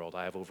overcome the world.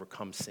 I have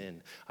overcome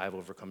sin. I have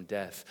overcome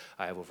death.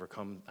 I will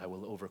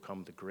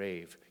overcome the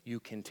grave. You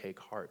can take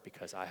heart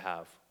because I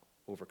have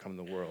overcome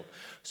the world.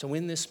 So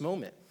in this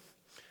moment,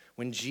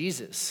 when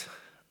Jesus,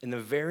 in the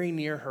very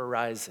near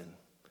horizon,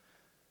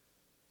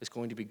 is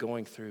going to be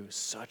going through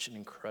such an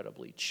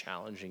incredibly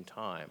challenging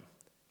time,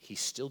 he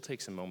still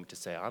takes a moment to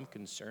say, I'm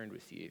concerned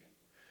with you,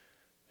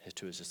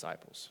 to his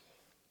disciples.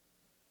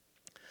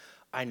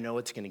 I know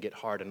it's going to get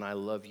hard, and I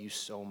love you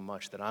so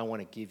much that I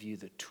want to give you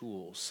the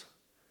tools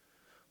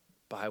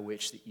by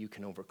which that you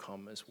can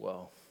overcome as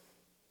well.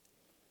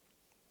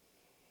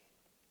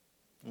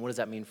 And what does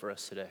that mean for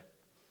us today?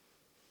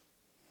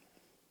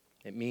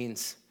 It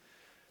means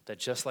that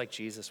just like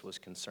Jesus was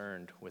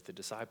concerned with the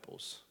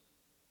disciples,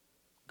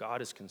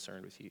 God is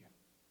concerned with you.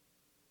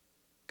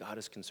 God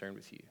is concerned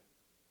with you.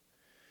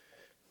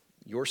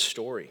 Your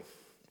story,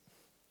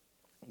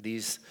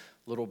 these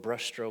little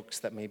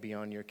brushstrokes that may be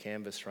on your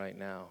canvas right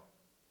now,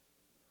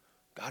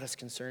 God is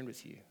concerned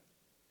with you.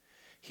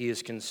 He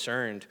is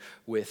concerned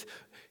with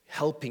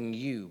helping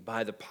you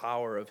by the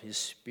power of his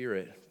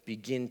Spirit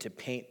begin to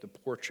paint the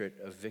portrait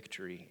of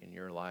victory in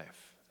your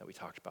life that we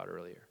talked about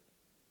earlier.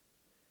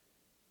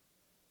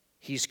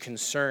 He's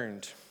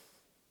concerned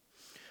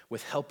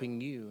with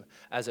helping you,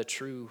 as a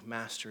true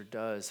master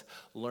does,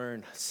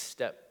 learn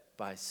step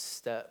by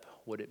step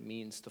what it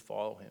means to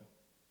follow him.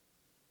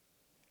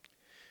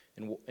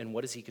 And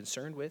what is he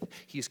concerned with?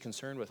 He's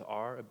concerned with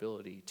our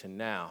ability to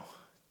now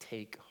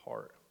take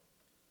heart.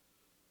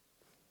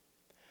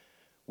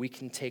 We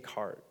can take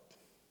heart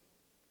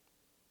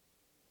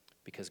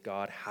because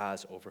God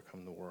has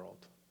overcome the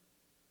world.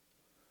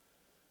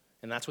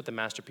 And that's what the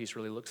masterpiece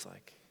really looks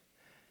like.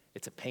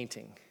 It's a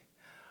painting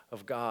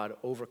of God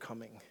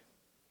overcoming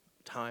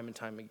time and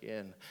time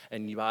again,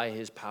 and by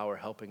his power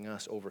helping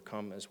us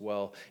overcome as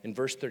well. In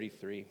verse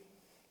 33,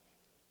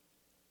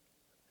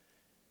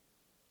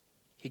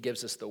 he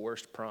gives us the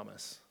worst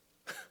promise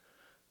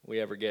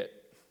we ever get.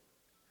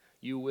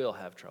 You will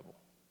have trouble.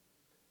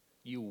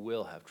 You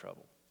will have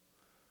trouble.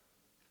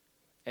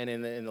 And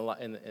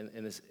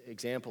in this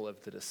example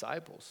of the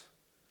disciples,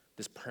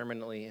 this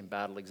permanently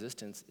embattled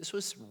existence, this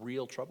was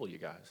real trouble, you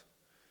guys.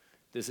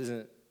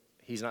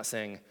 He's not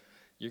saying,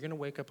 you're going to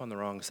wake up on the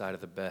wrong side of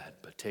the bed,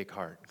 but take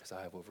heart because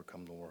I have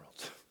overcome the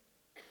world.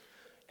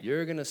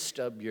 You're going to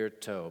stub your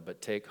toe,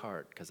 but take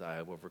heart because I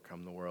have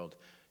overcome the world.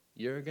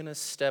 You're going to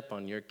step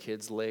on your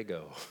kid's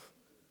Lego.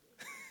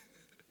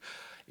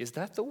 Is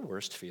that the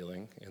worst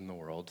feeling in the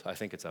world? I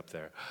think it's up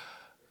there.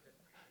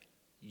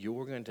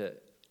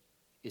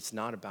 It's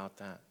not about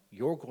that.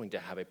 You're going to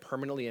have a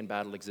permanently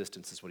embattled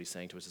existence, is what he's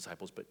saying to his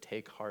disciples, but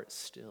take heart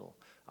still.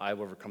 I have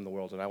overcome the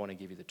world, and I want to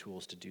give you the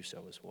tools to do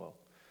so as well.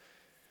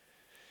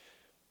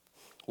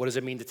 What does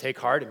it mean to take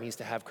heart? It means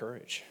to have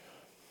courage.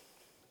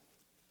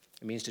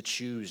 It means to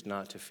choose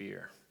not to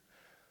fear.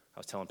 I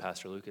was telling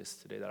Pastor Lucas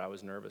today that I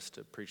was nervous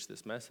to preach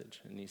this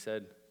message, and he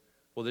said,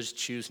 well, just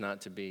choose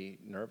not to be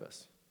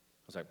nervous.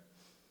 I was like,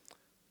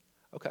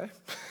 okay.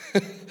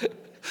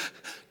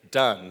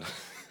 Done.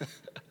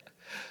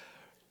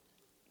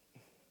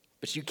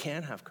 But you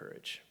can have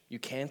courage. You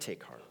can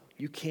take heart.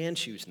 You can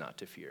choose not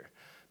to fear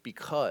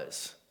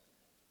because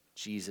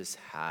Jesus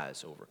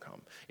has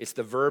overcome. It's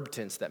the verb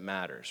tense that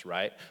matters,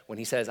 right? When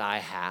he says, I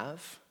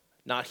have,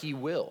 not he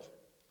will.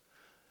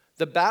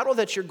 The battle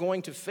that you're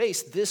going to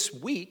face this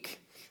week,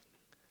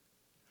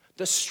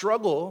 the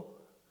struggle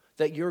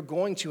that you're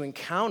going to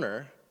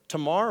encounter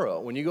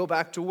tomorrow when you go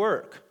back to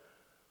work,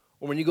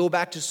 or when you go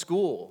back to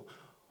school,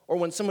 or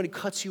when somebody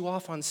cuts you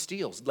off on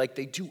steals, like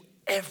they do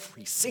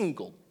every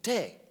single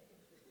day.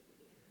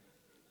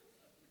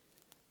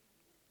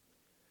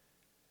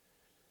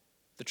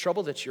 The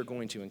trouble that you're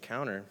going to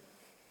encounter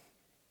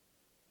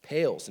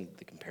pales in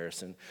the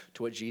comparison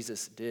to what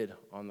Jesus did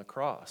on the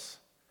cross.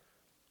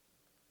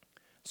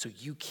 So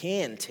you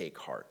can take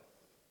heart.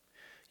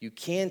 You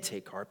can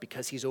take heart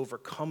because he's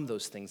overcome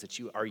those things that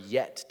you are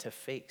yet to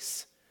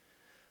face.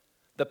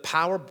 The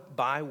power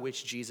by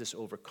which Jesus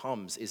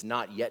overcomes is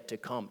not yet to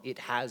come. It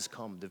has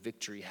come. The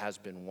victory has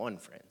been won,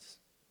 friends.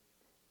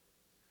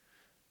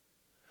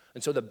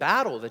 And so the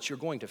battle that you're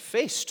going to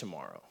face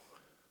tomorrow,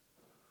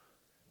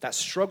 that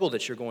struggle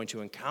that you're going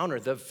to encounter,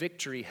 the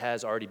victory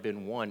has already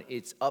been won.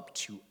 It's up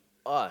to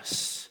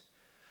us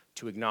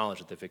to acknowledge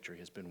that the victory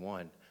has been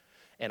won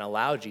and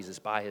allow Jesus,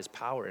 by his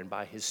power and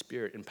by his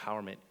Spirit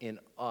empowerment in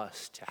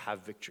us, to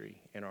have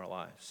victory in our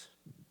lives.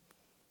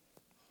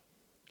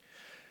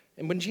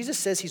 And when Jesus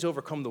says he's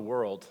overcome the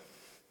world,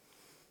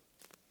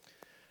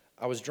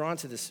 I was drawn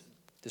to this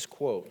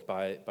quote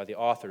by the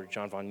author,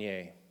 John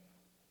Vanier,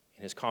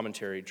 in his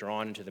commentary,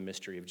 Drawn into the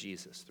Mystery of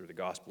Jesus through the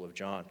Gospel of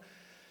John,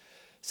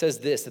 says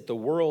this, that the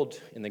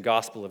world in the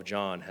Gospel of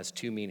John has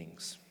two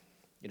meanings.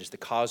 It is the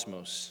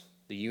cosmos,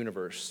 the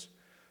universe,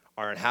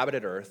 our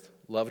inhabited earth,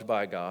 loved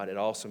by God. It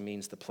also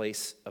means the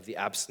place of the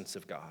absence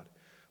of God,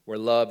 where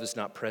love is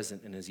not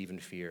present and is even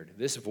feared.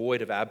 This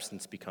void of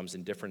absence becomes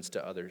indifference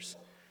to others,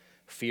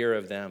 fear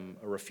of them,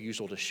 a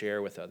refusal to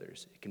share with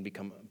others. It can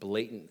become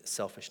blatant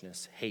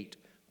selfishness, hate,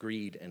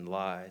 greed, and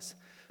lies.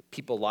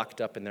 People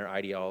locked up in their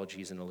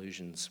ideologies and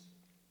illusions.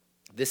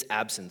 This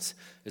absence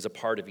is a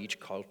part of each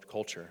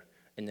culture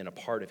and then a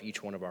part of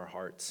each one of our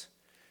hearts.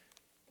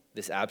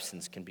 This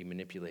absence can be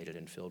manipulated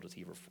and filled with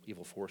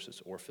evil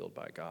forces or filled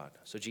by God.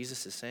 So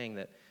Jesus is saying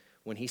that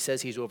when he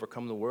says he's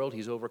overcome the world,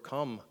 he's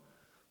overcome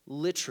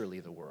literally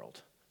the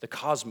world, the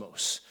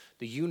cosmos,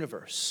 the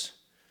universe.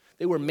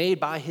 They were made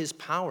by his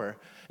power.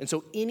 And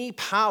so any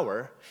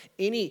power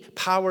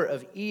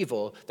of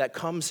evil that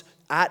comes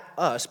at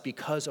us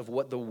because of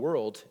what the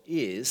world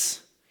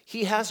is,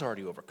 he has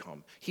already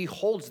overcome. He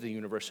holds the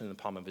universe in the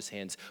palm of his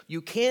hands. You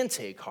can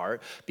take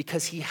heart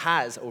because he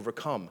has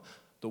overcome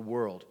the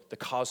world, the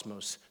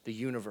cosmos, the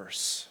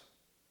universe.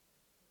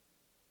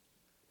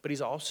 But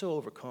he's also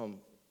overcome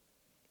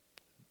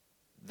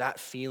that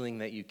feeling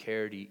that you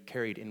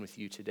carried in with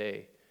you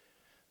today,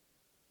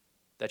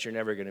 that you're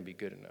never going to be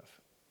good enough.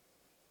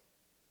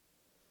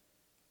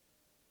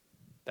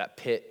 That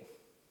pit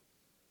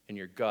in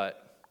your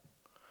gut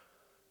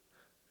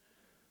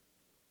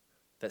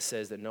that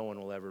says that no one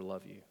will ever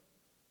love you.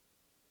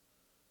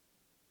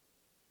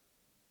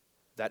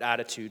 That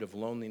attitude of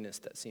loneliness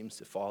that seems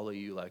to follow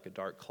you like a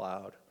dark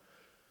cloud.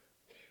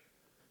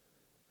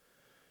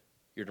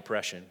 Your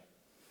depression.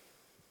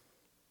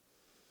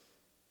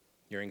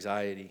 Your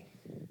anxiety.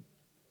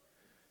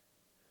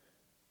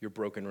 Your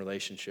broken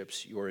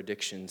relationships. Your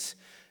addictions.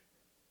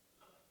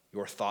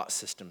 Your thought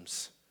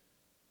systems.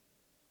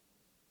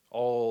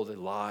 All the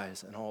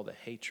lies and all the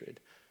hatred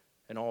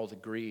and all the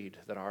greed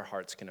that our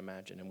hearts can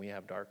imagine, and we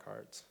have dark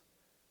hearts.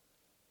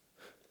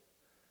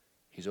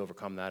 He's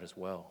overcome that as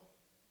well.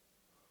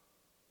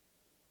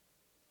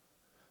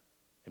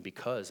 And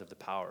because of the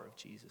power of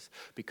Jesus,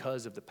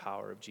 because of the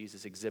power of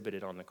Jesus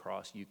exhibited on the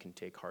cross, you can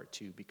take heart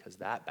too, because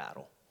that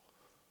battle,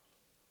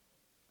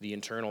 the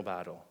internal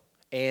battle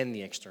and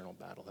the external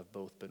battle, have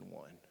both been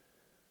won.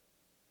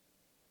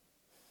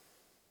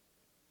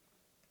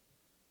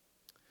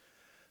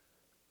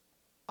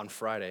 On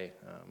Friday,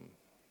 I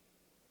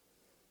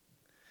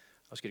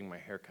was getting my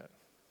hair cut.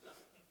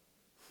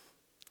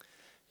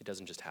 It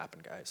doesn't just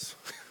happen, guys.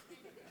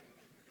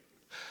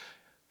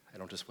 I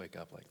don't just wake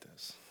up like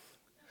this.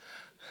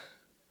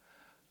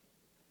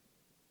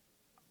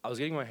 I was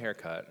getting my hair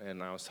cut,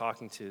 and I was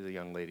talking to the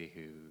young lady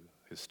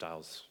who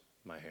styles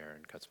my hair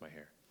and cuts my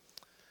hair.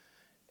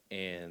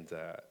 And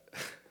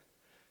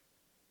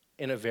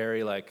in a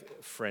very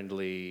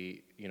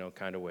friendly,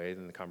 kind of way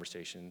in the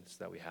conversations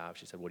that we have,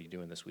 she said, "What are you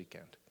doing this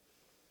weekend?"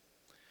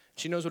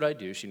 She knows what I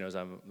do. She knows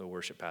I'm the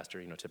worship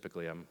pastor.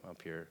 Typically I'm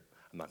up here.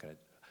 I'm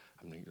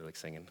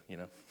singing,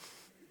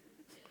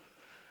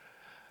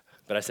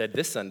 But I said,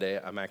 this Sunday,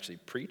 I'm actually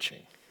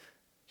preaching.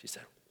 She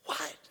said,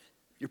 "What?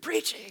 You're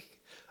preaching?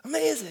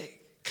 Amazing."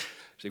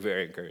 She's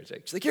very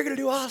encouraging. She's like, "You're going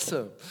to do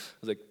awesome." I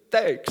was like,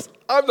 "Thanks.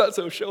 I'm not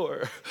so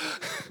sure."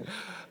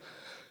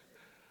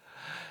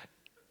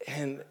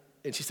 And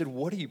she said,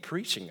 "What are you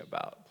preaching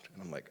about?"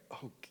 And I'm like,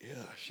 "Oh,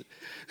 gosh."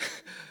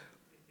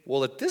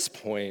 Well, at this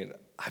point,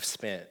 I've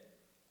spent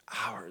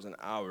hours and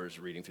hours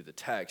reading through the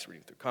text,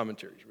 reading through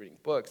commentaries, reading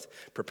books,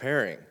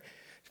 preparing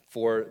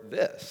for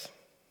this.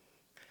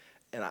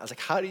 And I was like,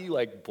 how do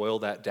you boil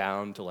that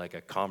down to a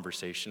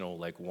conversational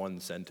one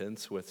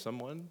sentence with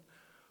someone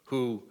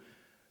who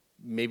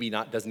maybe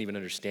doesn't even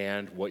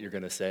understand what you're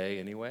going to say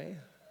anyway?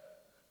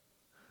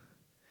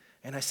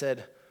 And I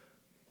said,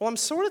 "Well, I'm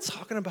sort of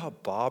talking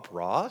about Bob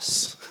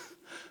Ross."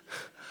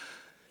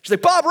 She's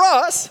like, "Bob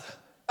Ross?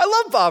 I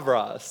love Bob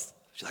Ross."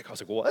 I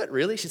was like, "What,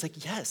 really?" She's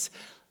like, "Yes,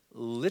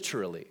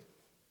 literally."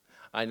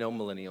 I know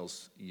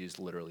millennials use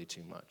literally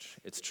too much.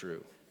 It's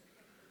true.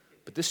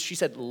 But she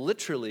said,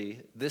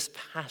 literally, this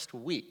past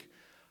week,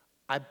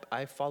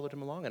 I followed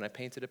him along and I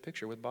painted a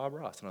picture with Bob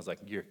Ross. And I was like,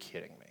 "You're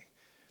kidding me.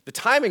 The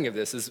timing of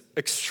this is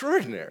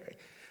extraordinary."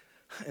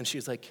 And she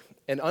was like,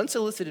 and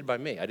unsolicited by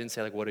me. I didn't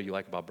say, "What do you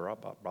like about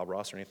Bob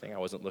Ross?" or anything. I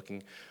wasn't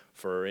looking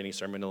for any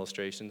sermon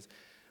illustrations.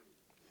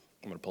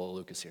 I'm going to pull a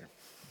Lucas here.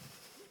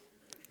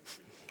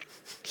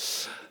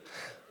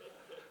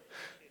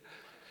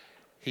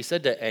 He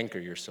said to anchor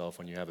yourself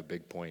when you have a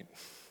big point.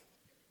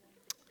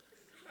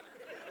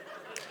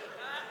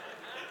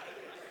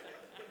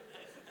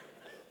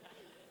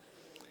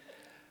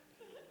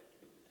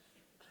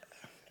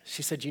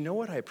 She said, "You know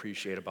what I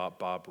appreciate about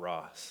Bob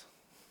Ross?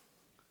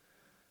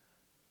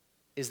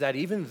 Is that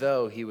even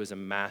though he was a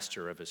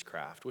master of his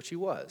craft," which he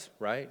was,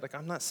 right?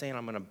 I'm not saying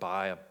I'm going to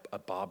buy a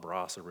Bob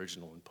Ross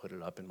original and put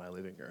it up in my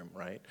living room,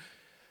 right?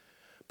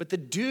 But the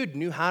dude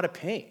knew how to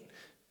paint.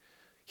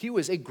 He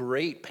was a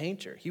great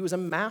painter. He was a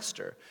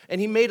master.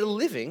 And he made a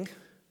living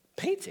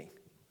painting.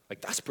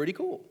 That's pretty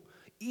cool.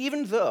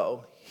 even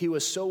though he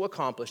was so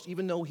accomplished,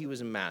 even though he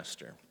was a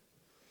master,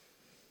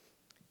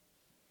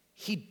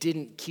 he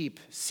didn't keep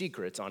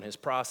secrets on his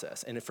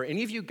process. And for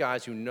any of you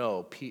guys who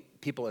know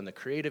people in the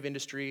creative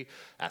industry,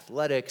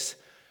 athletics,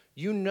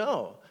 you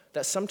know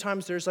that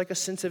sometimes there's like a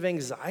sense of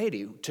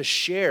anxiety to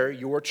share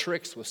your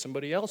tricks with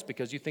somebody else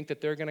because you think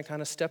that they're going to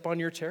kind of step on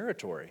your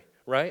territory,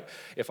 right?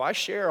 If I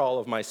share all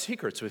of my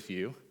secrets with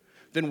you,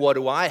 then what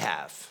do I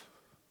have?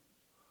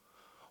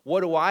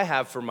 What do I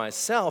have for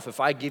myself if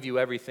I give you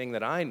everything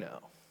that I know?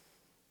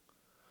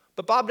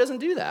 But Bob doesn't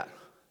do that.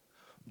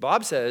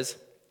 Bob says,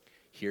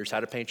 here's how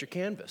to paint your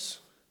canvas.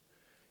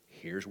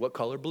 Here's what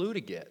color blue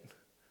to get.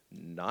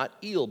 Not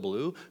eel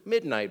blue,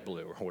 midnight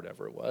blue, or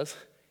whatever it was.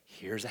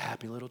 Here's a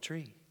happy little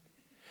tree.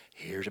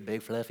 Here's a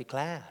big fluffy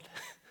cloud.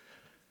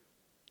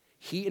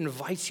 He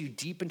invites you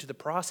deep into the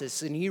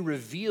process, and he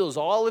reveals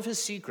all of his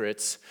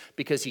secrets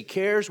because he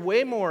cares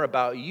way more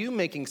about you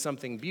making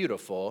something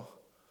beautiful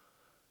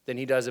than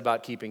he does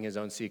about keeping his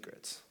own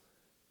secrets,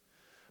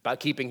 about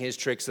keeping his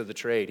tricks of the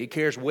trade. He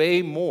cares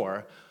way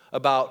more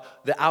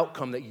about the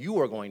outcome that you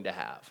are going to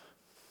have.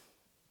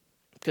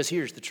 Because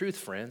here's the truth,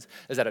 friends,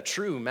 is that a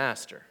true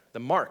master, the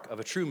mark of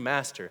a true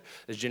master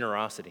is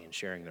generosity in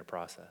sharing their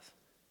process.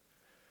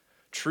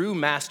 True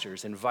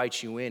masters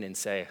invite you in and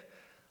say,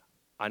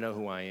 I know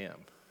who I am.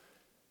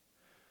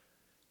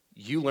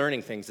 You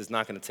learning things is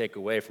not going to take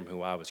away from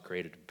who I was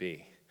created to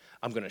be.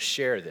 I'm going to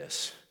share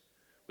this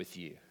with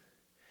you.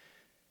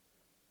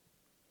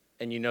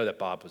 And you know that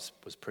Bob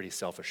was pretty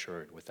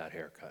self-assured with that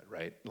haircut,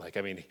 right? Like,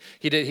 I mean,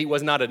 he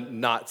was not a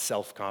not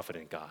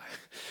self-confident guy.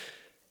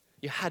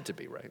 You had to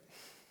be, right?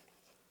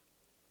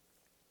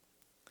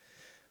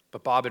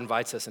 But Bob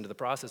invites us into the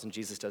process, and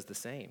Jesus does the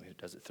same. He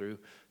does it through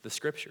the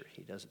scripture.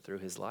 He does it through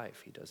his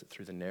life. He does it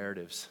through the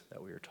narratives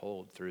that we are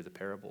told, through the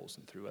parables,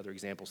 and through other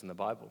examples in the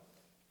Bible.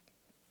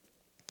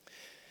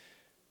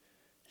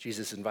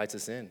 Jesus invites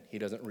us in. He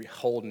doesn't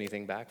hold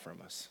anything back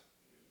from us.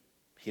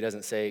 He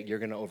doesn't say, you're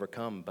going to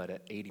overcome, but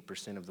at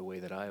 80% of the way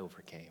that I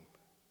overcame.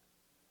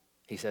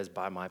 He says,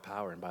 by my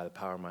power and by the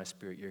power of my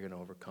spirit, you're going to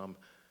overcome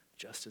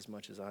just as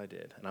much as I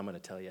did. And I'm going to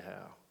tell you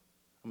how.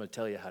 I'm going to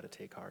tell you how to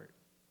take heart.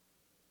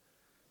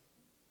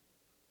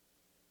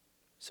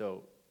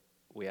 So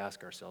we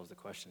ask ourselves the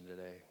question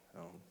today,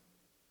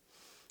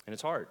 and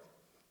it's hard.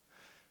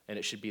 And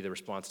it should be the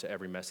response to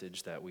every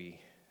message that we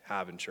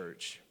have in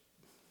church.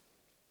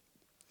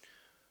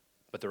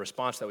 But the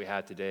response that we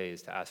had today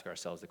is to ask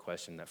ourselves the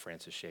question that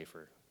Francis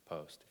Schaeffer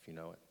posed, if you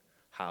know it.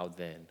 How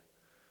then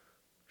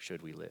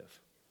should we live?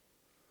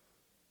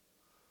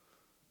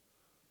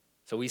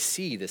 So we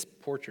see this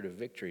portrait of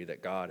victory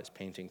that God is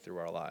painting through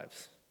our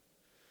lives.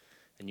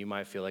 And you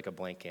might feel like a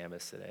blank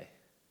canvas today.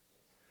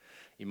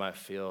 You might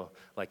feel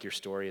like your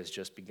story has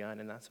just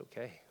begun, and that's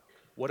okay.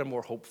 What a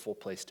more hopeful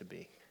place to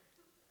be.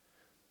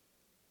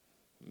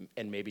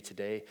 And maybe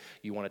today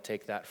you want to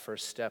take that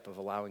first step of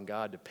allowing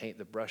God to paint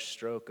the brush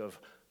stroke of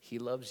he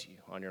loves you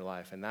on your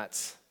life, and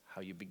that's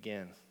how you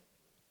begin.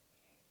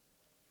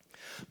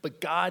 But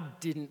God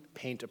didn't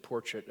paint a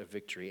portrait of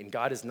victory, and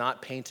God is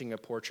not painting a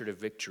portrait of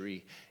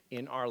victory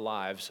in our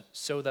lives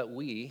so that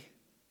we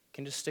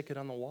can just stick it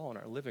on the wall in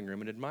our living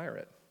room and admire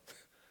it.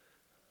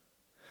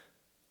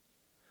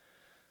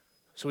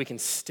 So we can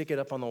stick it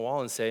up on the wall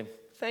and say,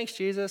 thanks,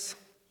 Jesus,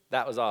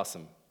 that was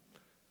awesome.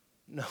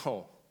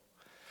 No.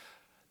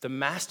 The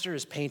master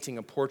is painting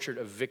a portrait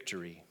of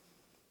victory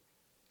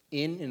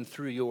in and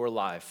through your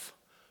life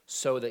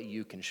so that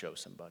you can show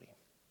somebody.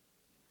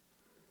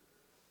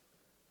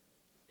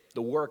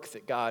 The work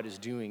that God is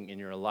doing in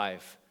your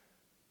life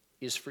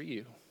is for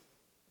you.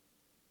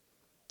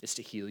 It's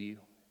to heal you.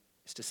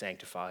 It's to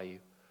sanctify you.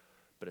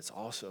 But it's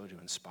also to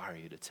inspire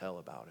you to tell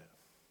about it.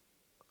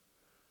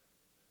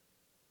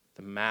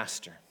 The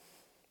master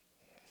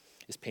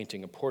is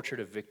painting a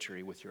portrait of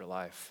victory with your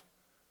life.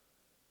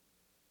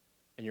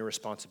 And your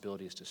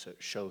responsibility is to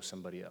show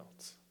somebody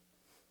else.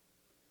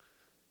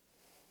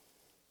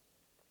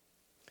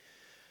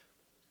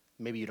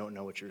 Maybe you don't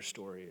know what your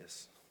story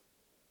is.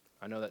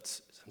 I know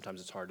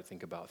sometimes it's hard to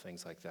think about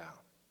things like that.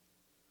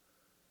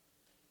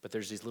 But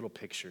there's these little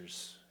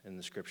pictures in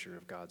the scripture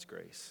of God's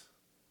grace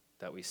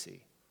that we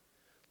see.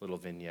 Little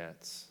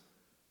vignettes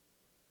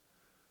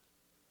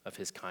of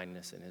his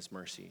kindness and his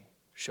mercy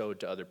showed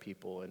to other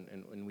people.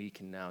 And we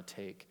can now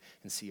take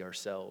and see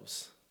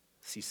ourselves,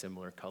 see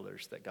similar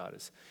colors that God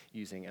is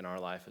using in our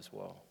life as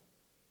well.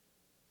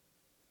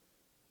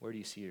 Where do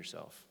you see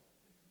yourself?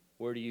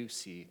 Where do you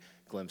see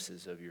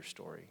glimpses of your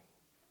story?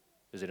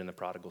 Is it in the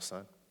prodigal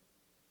son?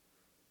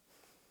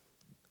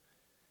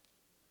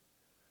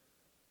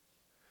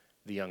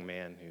 The young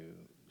man who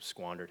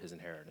squandered his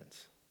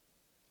inheritance,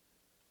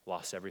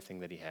 lost everything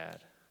that he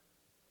had,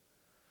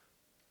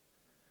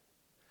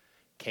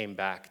 came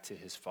back to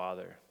his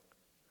father,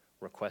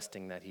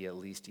 requesting that he at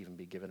least even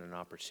be given an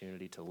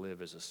opportunity to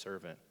live as a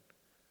servant.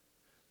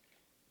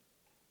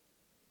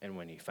 And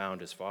when he found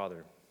his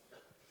father,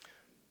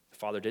 the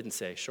father didn't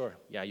say, sure,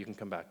 yeah, you can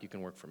come back, you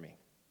can work for me.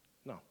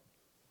 No.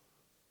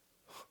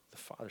 The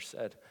father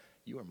said,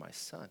 you are my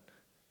son.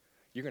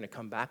 You're going to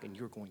come back and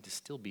you're going to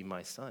still be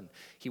my son.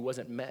 He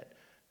wasn't met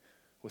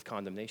with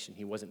condemnation.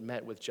 He wasn't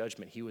met with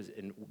judgment. He was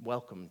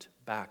welcomed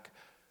back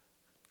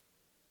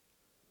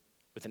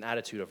with an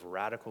attitude of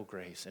radical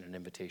grace and an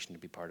invitation to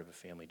be part of a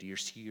family. Do you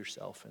see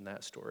yourself in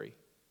that story?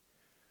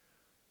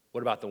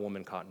 What about the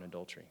woman caught in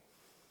adultery?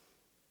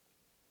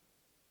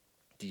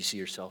 Do you see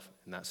yourself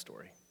in that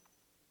story?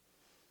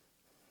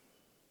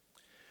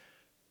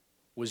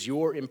 Was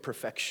your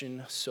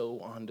imperfection so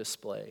on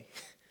display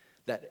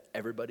that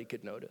everybody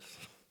could notice?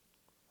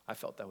 I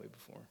felt that way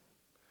before.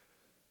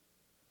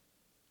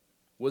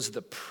 Was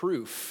the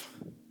proof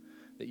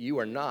that you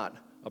are not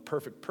a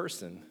perfect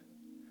person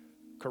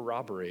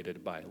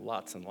corroborated by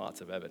lots and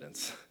lots of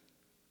evidence?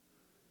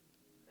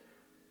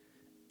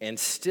 And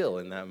still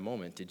in that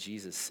moment, did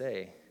Jesus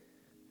say,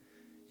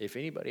 if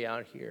anybody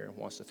out here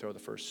wants to throw the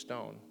first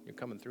stone, you're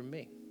coming through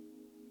me.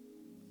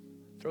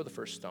 Throw the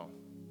first stone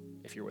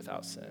if you're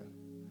without sin.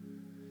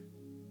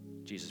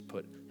 Jesus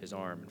put his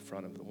arm in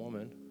front of the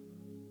woman,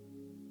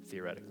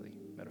 theoretically,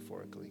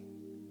 metaphorically.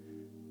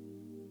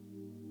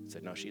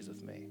 Said, no, she's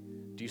with me.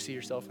 Do you see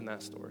yourself in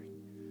that story?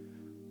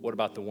 What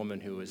about the woman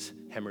who was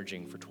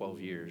hemorrhaging for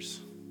 12 years?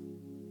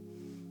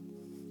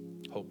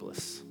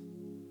 Hopeless,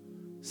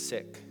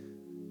 sick,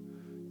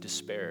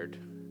 despaired,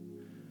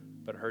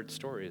 but heard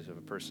stories of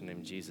a person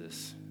named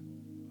Jesus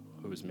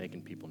who was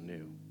making people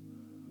new,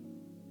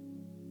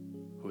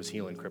 who was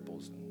healing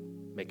cripples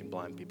and making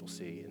blind people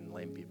see and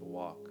lame people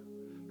walk.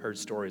 Heard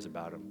stories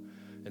about him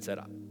and said,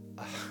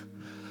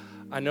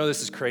 I know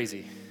this is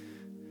crazy.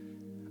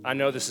 I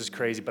know this is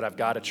crazy, but I've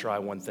got to try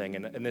one thing,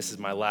 and this is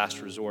my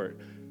last resort.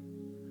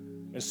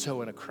 And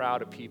so in a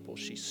crowd of people,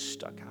 she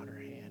stuck out her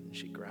hand and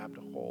she grabbed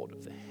a hold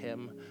of the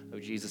hem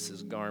of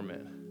Jesus'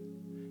 garment,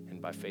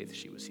 and by faith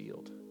she was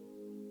healed.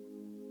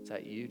 Is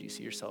that you? Do you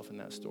see yourself in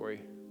that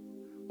story?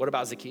 What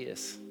about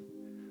Zacchaeus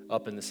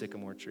up in the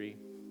sycamore tree,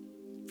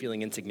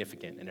 feeling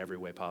insignificant in every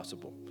way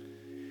possible?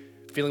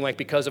 Feeling like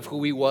because of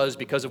who he was,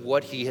 because of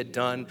what he had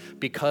done,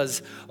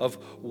 because of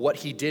what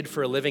he did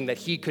for a living, that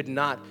he could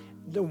not,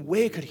 no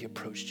way could he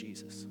approach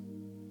Jesus.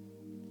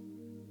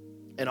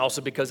 And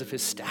also because of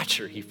his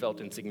stature, he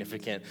felt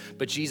insignificant.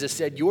 But Jesus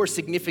said, you're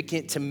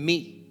significant to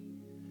me.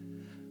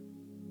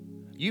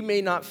 You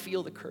may not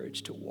feel the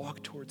courage to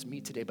walk towards me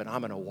today, but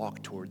I'm going to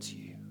walk towards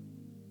you.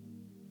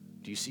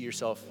 Do you see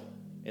yourself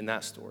in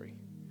that story?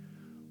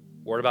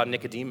 What about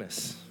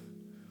Nicodemus,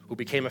 who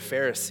became a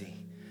Pharisee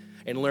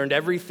and learned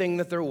everything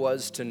that there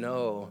was to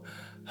know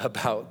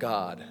about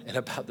God and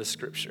about the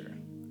scripture?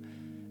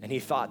 And he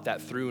thought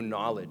that through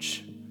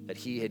knowledge that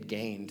he had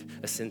gained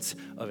a sense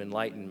of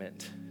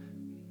enlightenment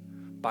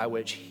by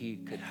which he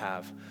could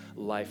have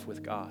life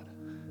with God.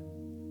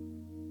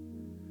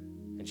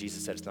 And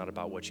Jesus said, it's not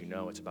about what you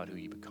know, it's about who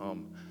you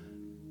become.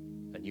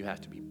 And you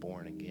have to be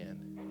born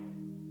again.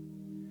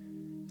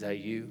 Is that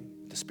you?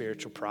 The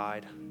spiritual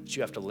pride that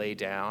you have to lay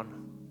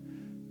down?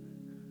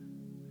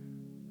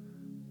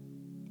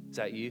 Is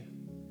that you?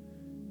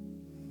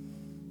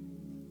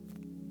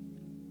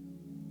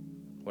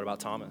 What about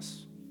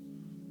Thomas?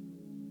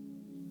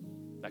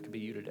 That could be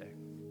you today.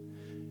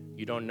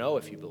 You don't know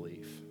if you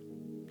believe.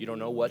 You don't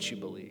know what you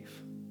believe.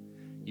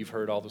 You've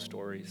heard all the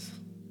stories.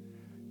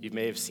 You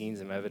may have seen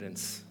some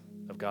evidence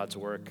of God's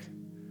work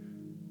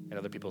in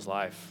other people's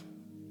life.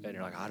 And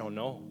you're like, I don't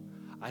know.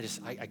 I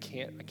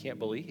can't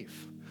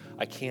believe.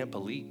 I can't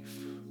believe.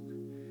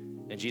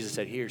 And Jesus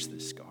said, here's the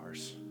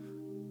scars.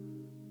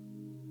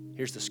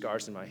 Here's the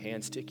scars in my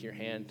hand. Stick your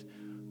hand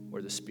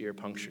where the spear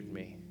punctured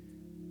me.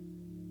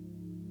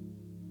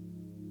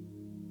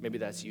 Maybe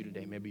that's you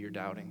today. Maybe you're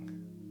doubting.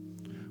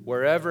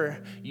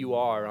 Wherever you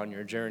are on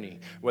your journey,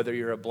 whether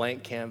you're a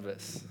blank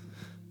canvas,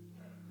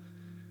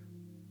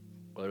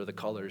 whether the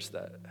colors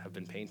that have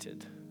been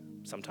painted,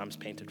 sometimes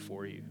painted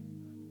for you,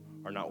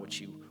 are not what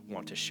you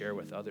want to share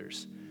with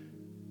others,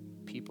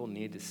 people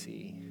need to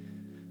see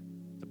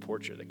the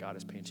portrait that God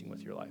is painting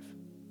with your life.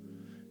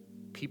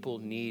 People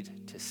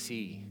need to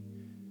see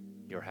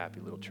your happy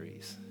little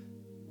trees.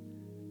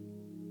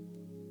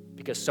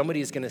 Because somebody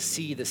is going to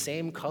see the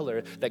same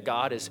color that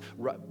God is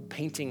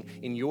painting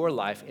in your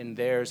life in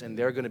theirs, and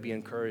they're going to be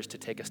encouraged to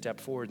take a step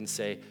forward and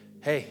say,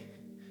 hey,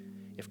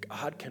 if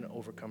God can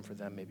overcome for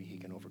them, maybe he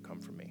can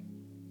overcome for me.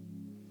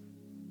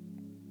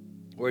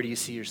 Where do you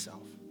see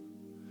yourself?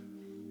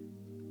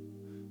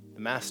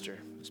 The Master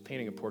is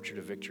painting a portrait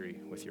of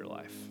victory with your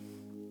life.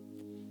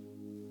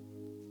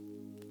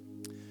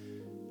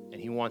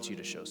 And he wants you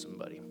to show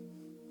somebody.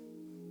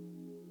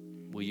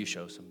 Will you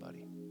show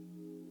somebody?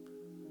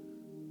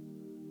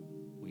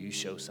 Will you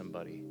show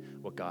somebody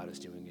what God is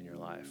doing in your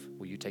life?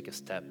 Will you take a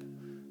step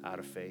out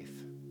of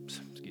faith,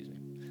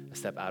 a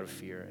step out of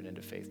fear and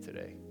into faith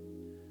today?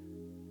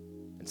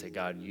 And say,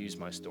 God, use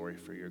my story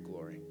for your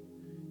glory.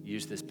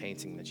 Use this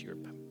painting that you're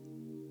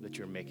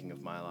making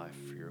of my life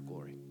for your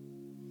glory.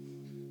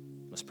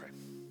 Let's pray.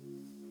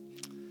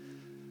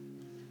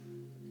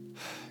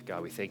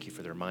 God, we thank you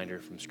for the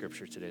reminder from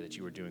Scripture today that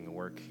you are doing a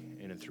work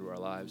in and through our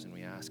lives, and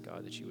we ask,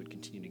 God, that you would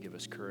continue to give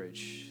us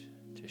courage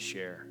to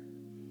share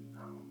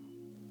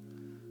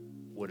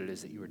what it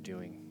is that you are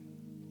doing.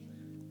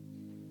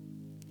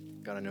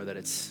 God, I know that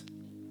it's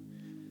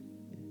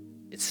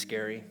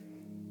scary.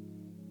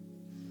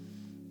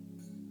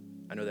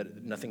 I know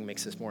that nothing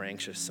makes us more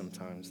anxious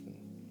sometimes than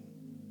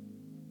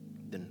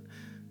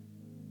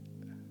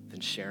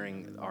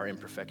sharing our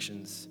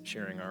imperfections,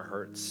 sharing our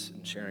hurts,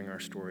 and sharing our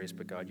stories.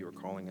 But God, you are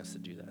calling us to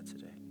do that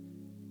today.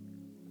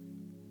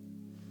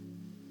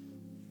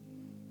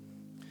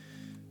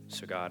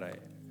 So God,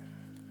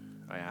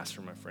 I ask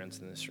for my friends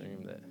in this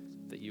room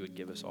that you would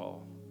give us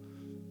all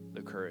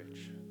the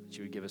courage, that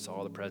you would give us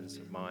all the presence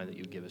of mind, that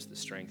you would give us the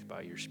strength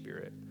by your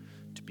Spirit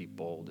to be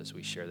bold as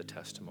we share the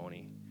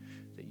testimony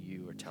that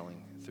you are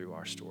telling through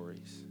our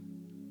stories.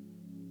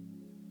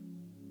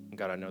 And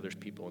God, I know there's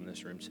people in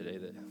this room today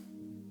that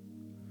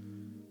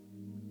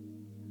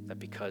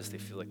because they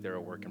feel like they're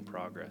a work in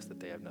progress, that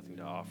they have nothing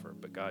to offer.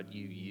 But God,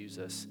 you use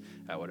us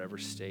at whatever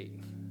state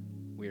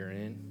we are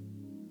in.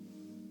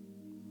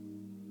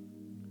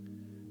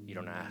 You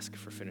don't ask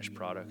for finished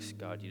products,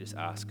 God. You just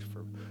ask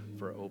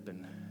for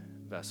open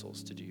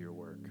vessels to do your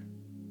work.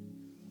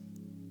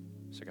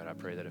 So God, I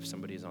pray that if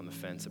somebody is on the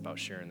fence about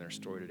sharing their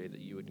story today, that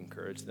you would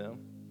encourage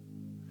them,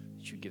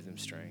 that you would give them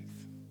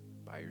strength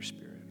by your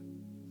Spirit.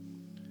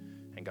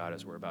 And God,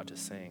 as we're about to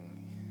sing,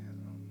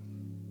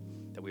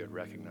 that we would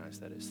recognize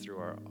that it's through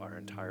our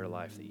entire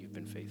life that you've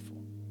been faithful.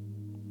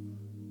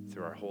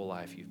 Through our whole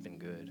life, you've been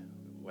good.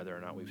 Whether or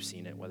not we've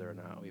seen it, whether or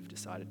not we've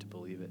decided to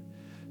believe it,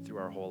 through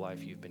our whole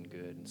life, you've been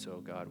good. And so,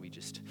 God, we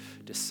just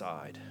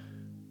decide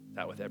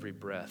that with every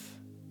breath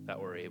that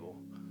we're able,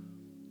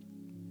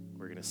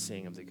 we're going to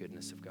sing of the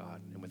goodness of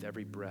God. And with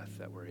every breath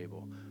that we're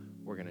able,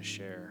 we're going to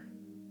share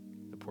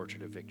the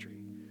portrait of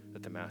victory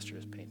that the Master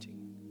is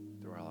painting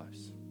through our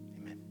lives.